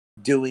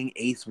doing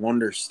Eighth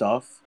Wonder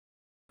stuff.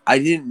 I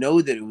didn't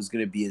know that it was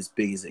gonna be as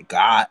big as it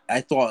got.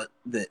 I thought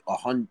that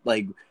 100,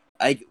 like.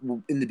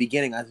 In the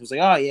beginning, I was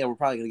like, oh, yeah, we're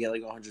probably going to get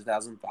like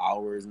 100,000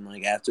 followers. And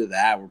like after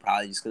that, we're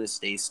probably just going to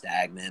stay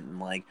stagnant. And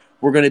like,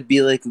 we're going to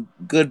be like a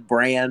good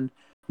brand,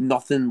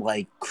 nothing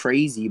like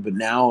crazy. But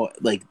now,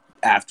 like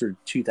after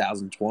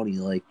 2020,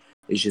 like,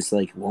 it's just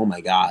like, oh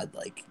my God,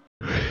 like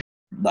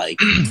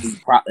that's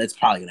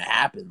probably going to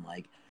happen.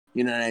 Like,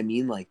 you know what I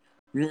mean? Like,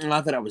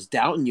 not that I was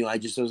doubting you. I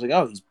was like,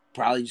 oh, he's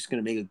probably just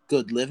going to make a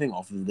good living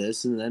off of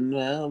this. And then,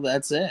 well,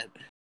 that's it.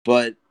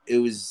 But it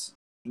was.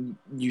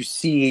 You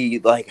see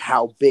like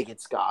how big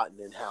it's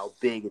gotten and how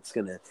big it's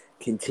gonna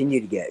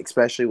continue to get,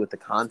 especially with the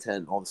content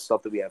and all the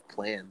stuff that we have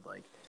planned.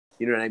 Like,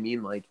 you know what I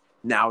mean? Like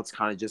now it's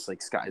kind of just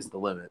like sky's the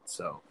limit.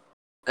 So,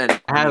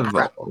 and I have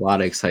a lot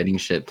of exciting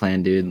shit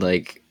planned, dude.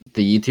 Like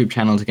the YouTube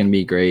channel is gonna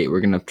be great.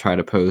 We're gonna try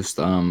to post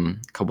a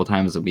couple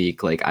times a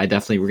week. Like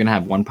we're gonna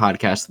have one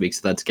podcast a week,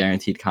 so that's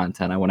guaranteed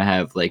content. I want to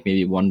have like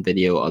maybe one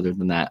video other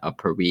than that up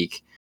per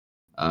week.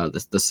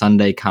 The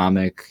Sunday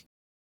comic,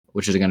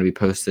 which is going to be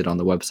posted on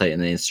the website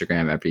and the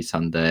Instagram every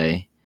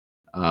Sunday.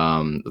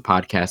 The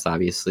podcast,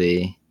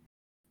 obviously,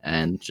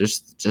 and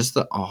just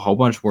a whole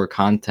bunch more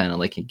content and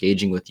like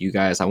engaging with you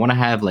guys. I want to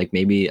have like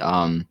maybe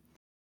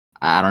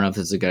I don't know if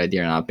this is a good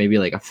idea or not. Maybe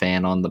like a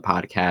fan on the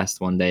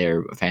podcast one day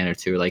or a fan or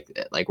two, like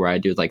where I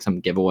do like some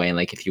giveaway and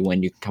like if you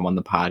win, you can come on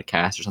the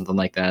podcast or something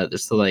like that,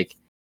 just to like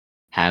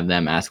have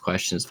them ask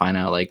questions, find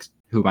out like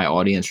who my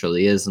audience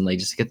really is, and like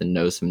just get to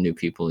know some new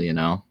people, you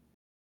know.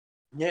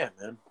 Yeah,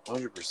 man,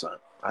 100%.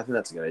 I think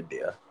that's a good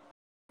idea.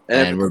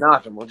 And if it's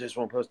not, then we'll just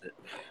won't post it.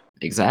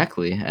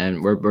 Exactly,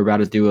 and we're about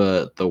to do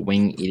the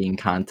wing eating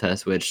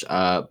contest. Which,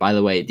 by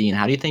the way, Dean,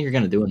 how do you think you're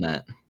gonna do in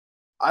that?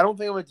 I don't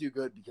think I'm gonna do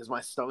good because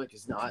my stomach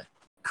is not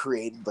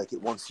created like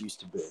it once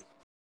used to be.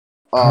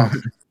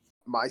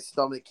 My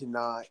stomach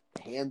cannot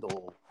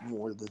handle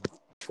more than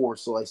 4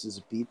 slices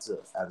of pizza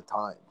at a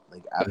time.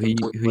 Like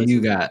Who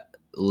you got,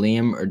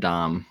 Liam or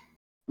Dom?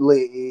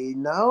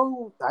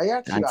 No, I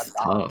actually That's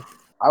got Dom. tough.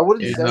 I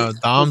wouldn't Dude, say no,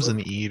 Dom's an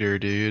eater,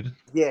 dude.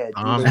 Yeah,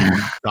 Dom, dude.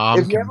 Dom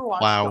If you can ever watch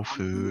plow Dom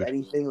food. eat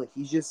anything, like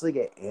he's just like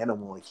an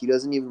animal. Like he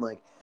doesn't even like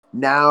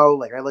now.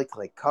 Like I like to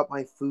like cut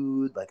my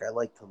food. Like I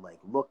like to like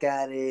look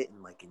at it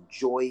and like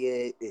enjoy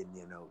it and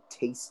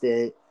taste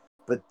it.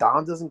 But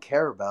Dom doesn't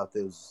care about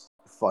those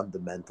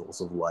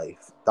fundamentals of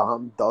life.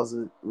 Dom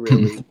doesn't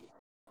really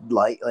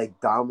like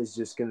Dom is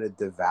just gonna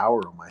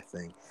devour my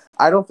thing.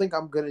 I don't think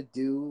I'm gonna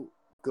do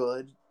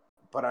good,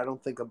 but I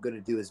don't think I'm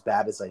gonna do as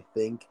bad as I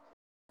think.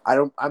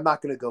 I'm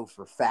not gonna go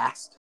for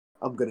fast.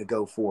 I'm gonna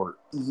go for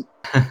eat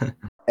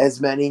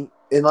as many,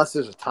 unless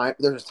there's a time.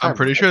 There's a time. I'm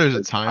pretty sure there's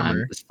a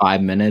timer. It's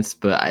 5 minutes,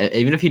 but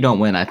even if you don't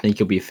win, I think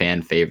you'll be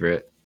fan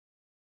favorite.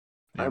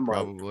 Yeah,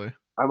 probably.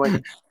 I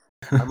might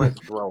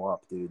throw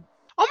up, dude.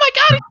 Oh my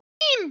God, it's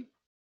Dean!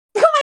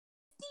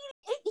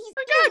 Oh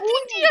my God,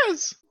 Dean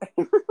Diaz!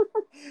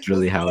 It's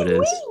really how it is.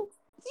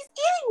 He's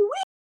eating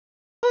wings.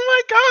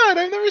 Oh my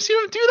God, I've never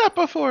seen him do that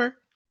before.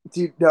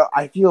 Dude, no,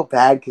 I feel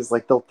bad because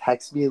like they'll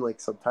text me and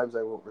like sometimes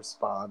I won't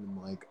respond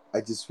and like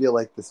I just feel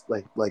like this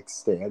like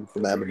stand for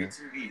them.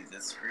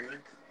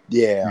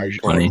 Yeah, I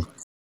You're Funny. You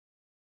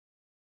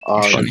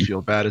Um, should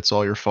feel bad. It's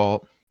all your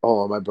fault.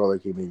 oh, my brother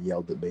came and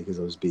yelled at me because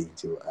I was being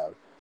too loud.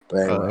 But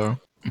anyway, Uh-oh.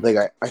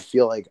 like I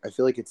feel like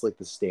it's like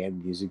the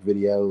Stan music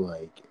video.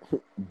 Like,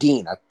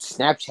 Dean, I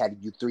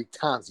Snapchatted you 3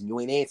 times and you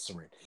ain't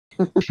answering.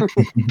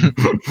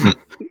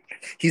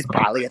 He's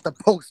probably at the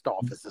post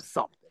office or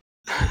something.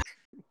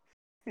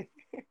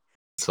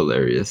 It's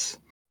hilarious.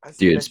 I said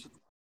Dude. that shit-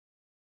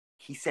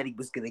 He said he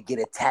was gonna get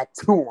a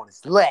tattoo on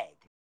his leg.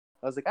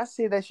 I was like, I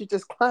say that shit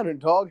just clowning,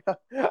 dog.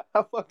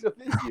 How fucked up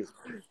is you?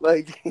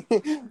 Like,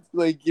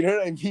 like you know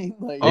what I mean?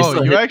 Like, Oh,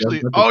 still you hit you actually.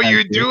 up with the Oh, you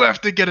tattoo? do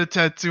have to get a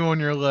tattoo on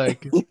your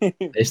leg.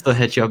 They still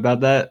hit you up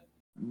about that?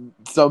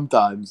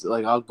 sometimes,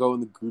 like, I'll go in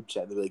the group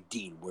chat and they're like,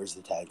 Dean, where's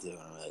the tattoo? And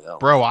I'm like, oh,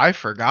 Bro, I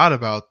forgot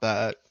about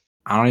that.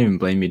 I don't even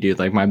blame you, dude.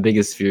 Like my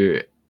biggest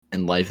fear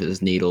in life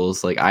is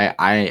needles. Like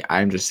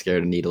I'm just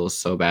scared of needles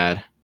so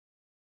bad.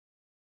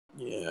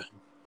 yeah.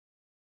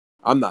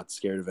 I'm not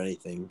scared of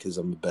anything because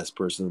I'm the best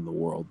person in the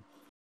world.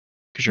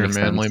 Because you're Makes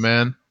a manly sense.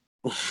 man.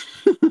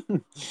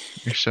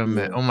 You're so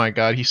man. Yeah. Oh my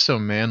god, he's so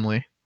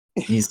manly.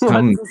 He's What's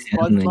so the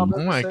SpongeBob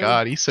Oh my episode?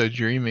 god, he's so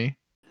dreamy.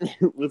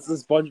 What's the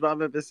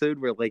SpongeBob episode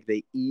where like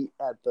they eat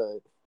at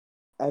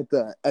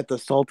the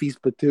salty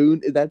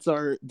spittoon? That's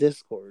our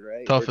Discord,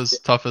 right?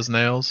 Tough as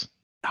nails.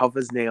 Tough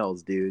as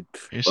nails, dude.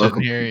 You're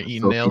sitting here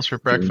eating nails for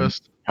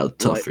breakfast. How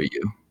tough What? are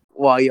you?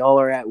 While y'all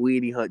are at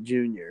Weenie Hut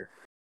Jr.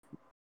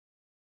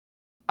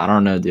 I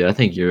don't know, dude. I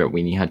think you're at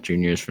Weenie Hut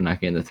Juniors for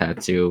not getting the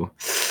tattoo.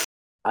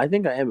 I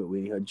think I am at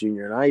Weenie Hut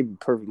Jr. and I'm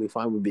perfectly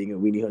fine with being at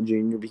Weenie Hut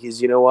Jr.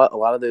 because you know what? A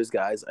lot of those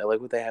guys, I like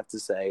what they have to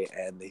say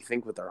and they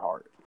think with their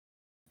heart.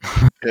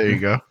 There you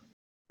go.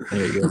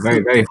 There you go.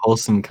 Very, very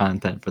wholesome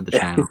content for the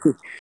channel.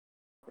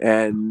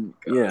 And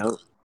you know,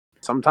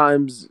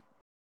 sometimes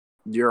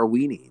you're a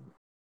weenie.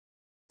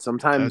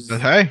 Sometimes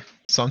Hey,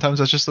 sometimes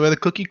that's just the way the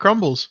cookie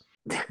crumbles.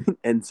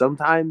 and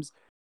sometimes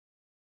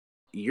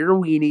your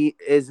weenie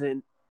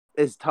isn't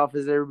as tough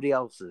as everybody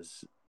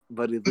else's,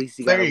 but at least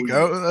you got There a you weenie.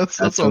 go. That's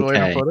That's one way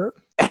to okay. put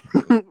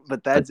it.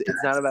 But it's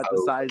not about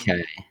the size.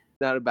 Okay.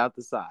 It's not about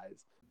the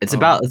size. It's Oh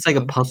about my it's like a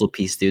God. puzzle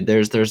piece, dude.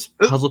 There's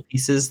puzzle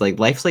pieces. Like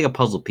life's like a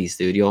puzzle piece,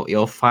 dude.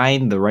 You'll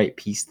find the right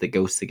piece that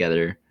goes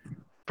together.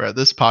 Bro,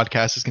 this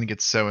podcast is gonna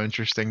get so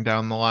interesting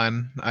down the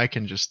line. I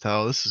can just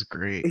tell. This is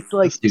great. It's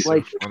like This is so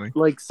like funny.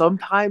 like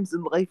sometimes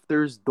in life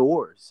there's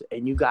doors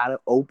and you gotta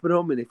open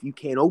them, and if you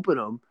can't open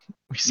them,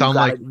 We sound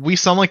gotta-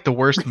 like the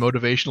worst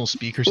motivational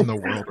speakers in the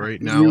world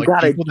right now. You Like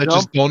gotta people that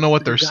just jump- don't know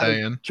what you they're gotta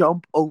saying.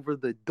 jump over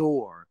the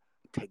door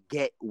to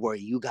get where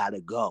you gotta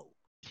go.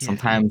 Yeah.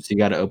 Sometimes you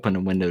got to open a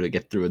window to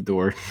get through a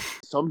door.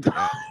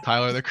 Sometimes,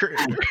 Tyler the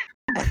Creator.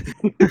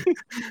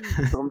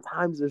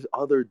 sometimes there's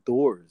other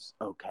doors,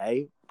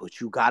 okay, but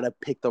you gotta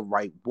pick the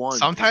right one.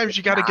 Sometimes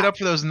you got to get up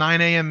for those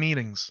 9 a.m.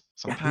 meetings.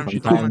 Sometimes you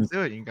don't want Sometimes- to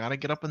do it. You got to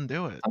get up and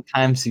do it.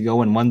 Sometimes you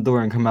go in one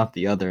door and come out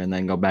the other, and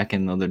then go back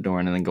in the other door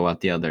and then go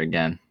out the other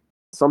again.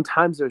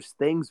 Sometimes there's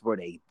things where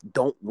they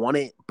don't want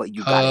it, but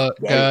you gotta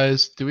get it.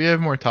 Guys, do we have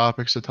more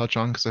topics to touch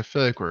on? Because I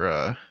feel like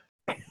we're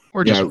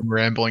Yeah. just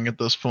rambling at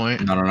this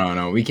point.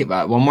 No. We keep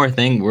one more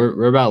thing.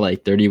 We're about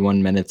like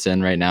 31 minutes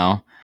in right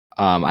now.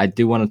 I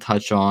do want to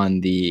touch on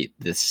the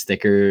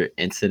sticker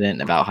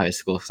incident about high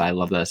school because I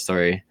love that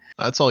story.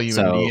 That's all you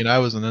and me, and I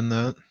wasn't in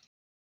that.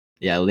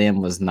 Yeah, Liam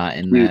was not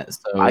in Dude, that.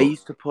 So I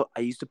used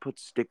to put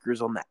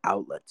stickers on the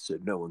outlets so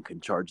no one can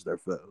charge their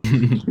phone.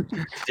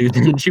 dude,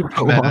 didn't you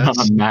put one on a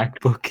Dumbass.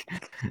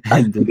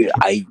 MacBook? Dude,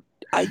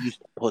 I used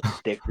to put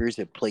stickers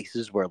in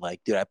places where,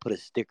 like, dude, I put a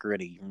sticker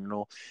in a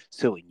urinal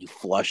so when you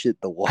flush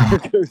it, the water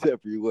goes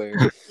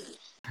everywhere.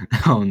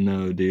 Oh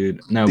no,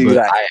 dude. No, Dude,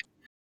 but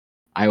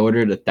I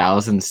ordered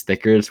 1,000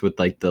 stickers with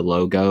like the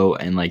logo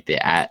and like the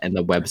and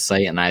the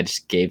website, and I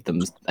just gave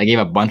them. I gave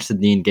a bunch to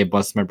Dean, gave a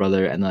bunch to my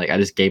brother, and like I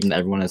just gave them to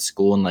everyone at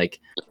school. And like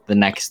the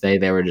next day,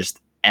 they were just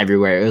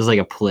everywhere. It was like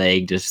a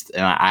plague. Just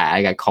and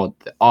I got called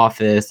to the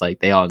office. Like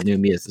they all knew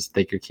me as the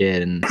sticker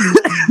kid. And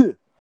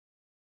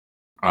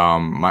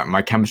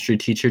my chemistry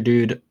teacher,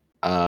 dude.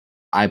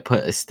 I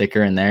put a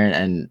sticker in there,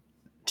 and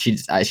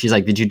she's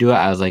like, "Did you do it?"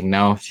 I was like,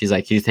 "No." She's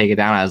like, "Can you take it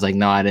down?" I was like,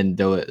 "No, I didn't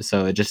do it."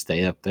 So it just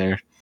stayed up there.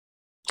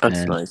 That's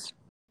And nice.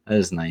 That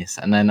is nice.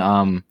 And then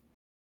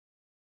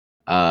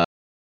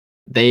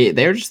they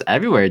were just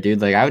everywhere,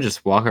 dude. Like I would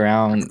just walk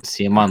around,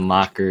 see them on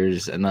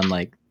lockers, and then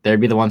like there'd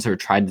be the ones that were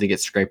tried to get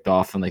scraped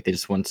off, and like they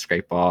just wouldn't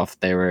scrape off.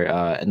 They were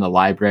in the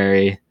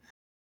library.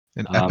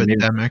 An Maybe-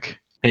 epidemic.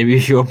 Maybe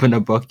if you open a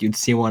book, you'd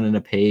see one in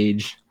a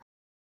page.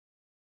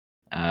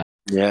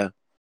 Yeah.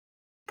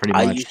 Pretty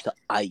I much.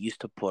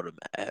 used to put them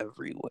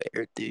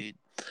everywhere, dude.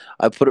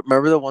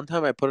 Remember the one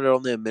time I put it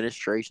on the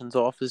administration's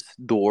office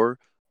door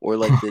or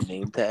like the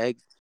name tag?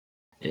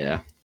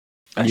 Yeah.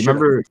 I Do you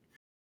should've-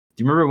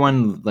 remember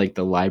when like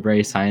the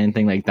library sign-in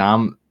thing, like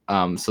Dom?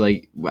 So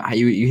like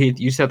you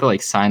used to have to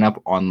like sign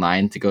up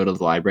online to go to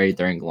the library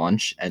during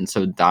lunch, and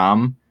so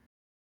Dom,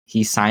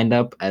 he signed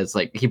up as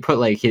like he put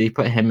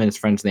him and his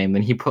friend's name,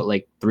 then he put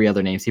like 3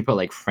 other names. He put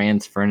like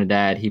Franz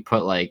Fernandad, he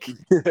put like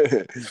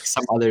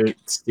some other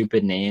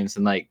stupid names,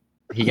 and like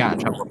he got in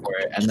trouble for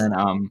it. And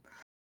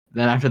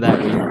then after that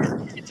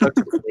he took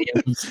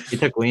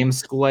Liam's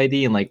school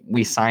ID, and like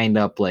we signed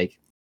up like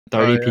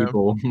 30 yeah.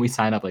 people. We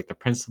signed up like the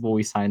principal,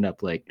 we signed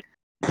up like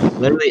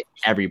literally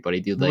everybody,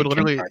 dude. Like Kim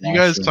Literally, you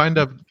guys Kardashian. signed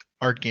up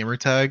our gamer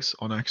tags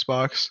on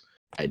Xbox.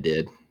 I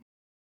did.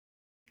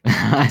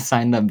 I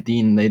signed up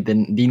Dean. They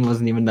didn't. Dean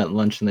wasn't even at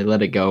lunch, and they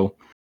let it go.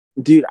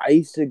 Dude, I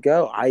used to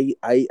go. I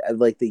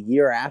like the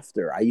year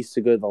after. I used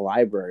to go to the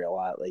library a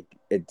lot. Like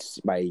it's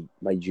my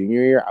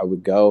junior year. I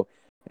would go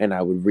and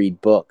I would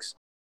read books,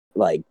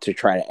 like to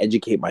try to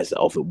educate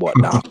myself and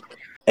whatnot.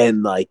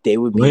 And like they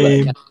would be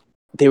Lame. like,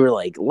 they were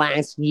like,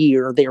 last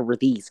year there were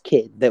these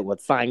kids that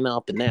would sign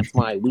up, and that's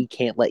why we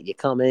can't let you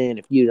come in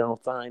if you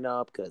don't sign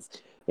up.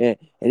 And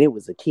it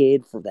was a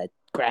kid that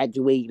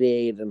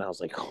graduated, and I was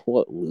like,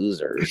 what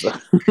losers.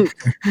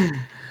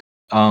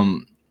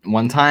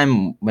 One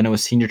time when it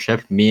was senior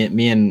trip,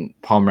 me and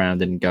Paul Brown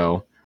didn't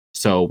go,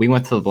 so we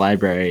went to the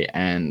library,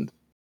 and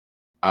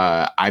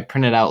I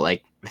printed out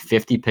like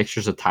 50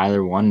 pictures of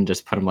Tyler One and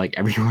just put them like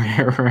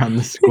everywhere around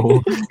the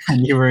school.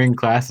 And you were in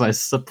class, and I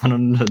slipped one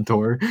under the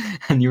door,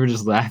 and you were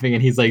just laughing,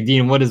 and he's like,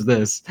 Dean, what is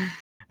this?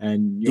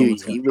 And you Dude,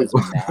 almost got he in was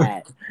trouble.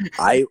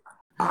 mad.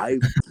 I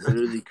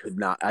literally could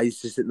not. I used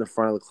to sit in the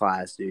front of the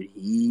class, dude.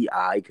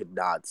 I could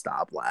not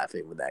stop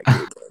laughing with that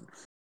kid.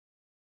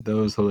 That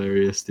was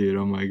hilarious, dude.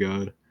 Oh my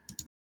god.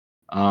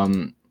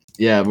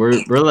 Yeah, we're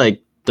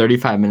like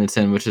 35 minutes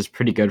in, which is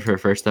pretty good for a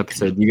first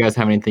episode. Do you guys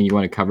have anything you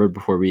want to cover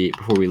before we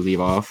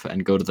leave off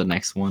and go to the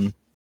next one?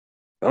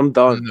 I'm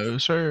done. No,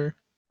 sir.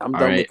 I'm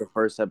All done right. with the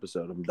first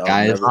episode. I'm done.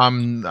 Guys,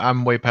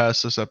 I'm way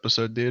past this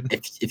episode, dude.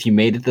 If you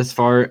made it this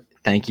far,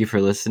 thank you for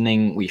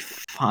listening. We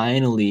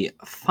finally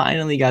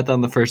got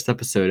done the first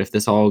episode. If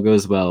this all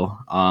goes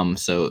well,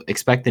 so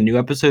expect a new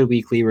episode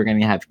weekly. We're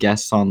gonna have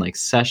guests on like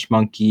Sesh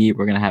Monkey.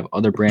 We're gonna have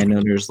other brand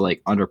owners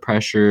like Under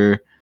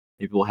Pressure.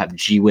 Maybe we'll have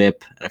G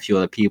Whip and a few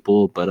other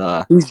people.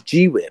 But who's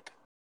G Whip?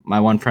 my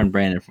one friend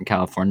Brandon from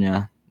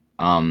California,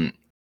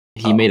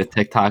 he made a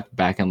TikTok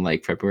back in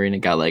like February, and it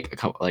got like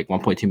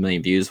 1.2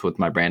 million views with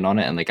my brand on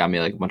it, and like got me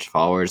like a bunch of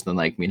followers. Then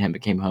like me and him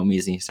became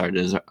homies, and he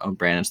started his own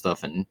brand and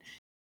stuff, and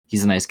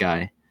he's a nice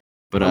guy.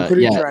 But I'm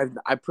pretty yeah, sure.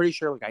 I'm pretty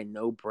sure. Like I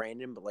know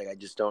Brandon, but like I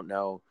just don't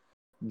know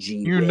G.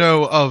 You Whip.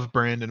 know of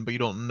Brandon, but you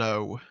don't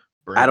know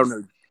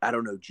Brandon. I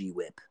don't know G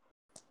Whip.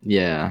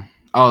 yeah.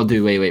 Oh,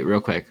 dude, wait, real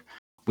quick.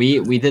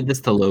 We did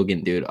this to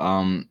Logan, dude.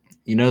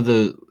 You know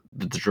the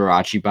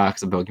Jirachi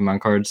box of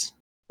Pokemon cards?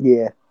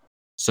 Yeah.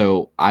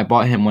 So I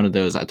bought him one of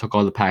those. I took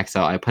all the packs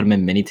out. I put them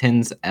in mini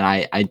tins, and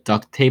I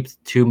duct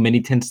taped 2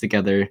 mini tins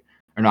together.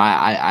 Or no,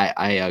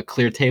 I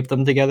clear taped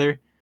them together,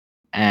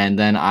 and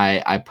then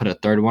I put a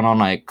third one on.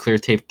 I clear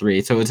taped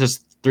 3. So it's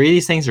just 3 of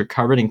these things are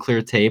covered in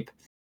clear tape.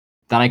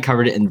 Then I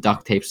covered it in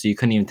duct tape, so you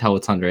couldn't even tell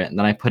what's under it. And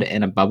then I put it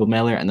in a bubble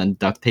mailer, and then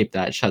duct tape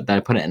that shut. Then I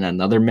put it in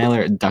another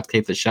mailer, and duct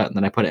tape it shut. And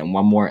then I put it in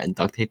one more and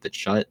duct tape it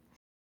shut.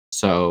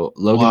 So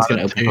Logan's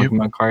gonna open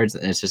Pokemon cards,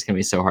 and it's just gonna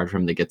be so hard for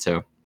him to get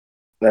to.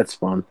 That's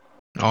fun.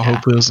 I'll hope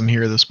he doesn't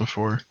hear this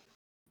before.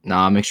 No,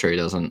 I'll make sure he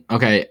doesn't.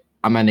 Okay,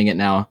 I'm ending it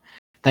now.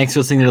 Thanks for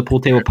listening to the Pool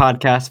Table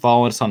Podcast.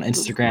 Follow us on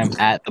Instagram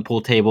at the Pool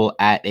Table,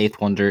 at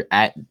Eighth Wonder,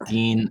 at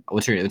Dean.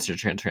 What's your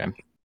Instagram?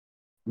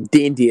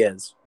 Dean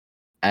Diaz.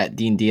 At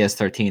Dean Diaz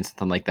 13,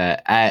 something like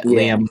that. At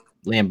Yeah.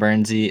 Liam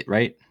Burnsy,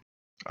 right?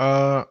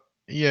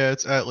 Yeah,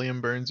 it's at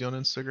Liam Burnsy on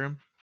Instagram.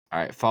 All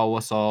right, follow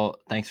us all.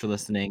 Thanks for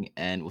listening,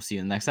 and we'll see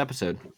you in the next episode.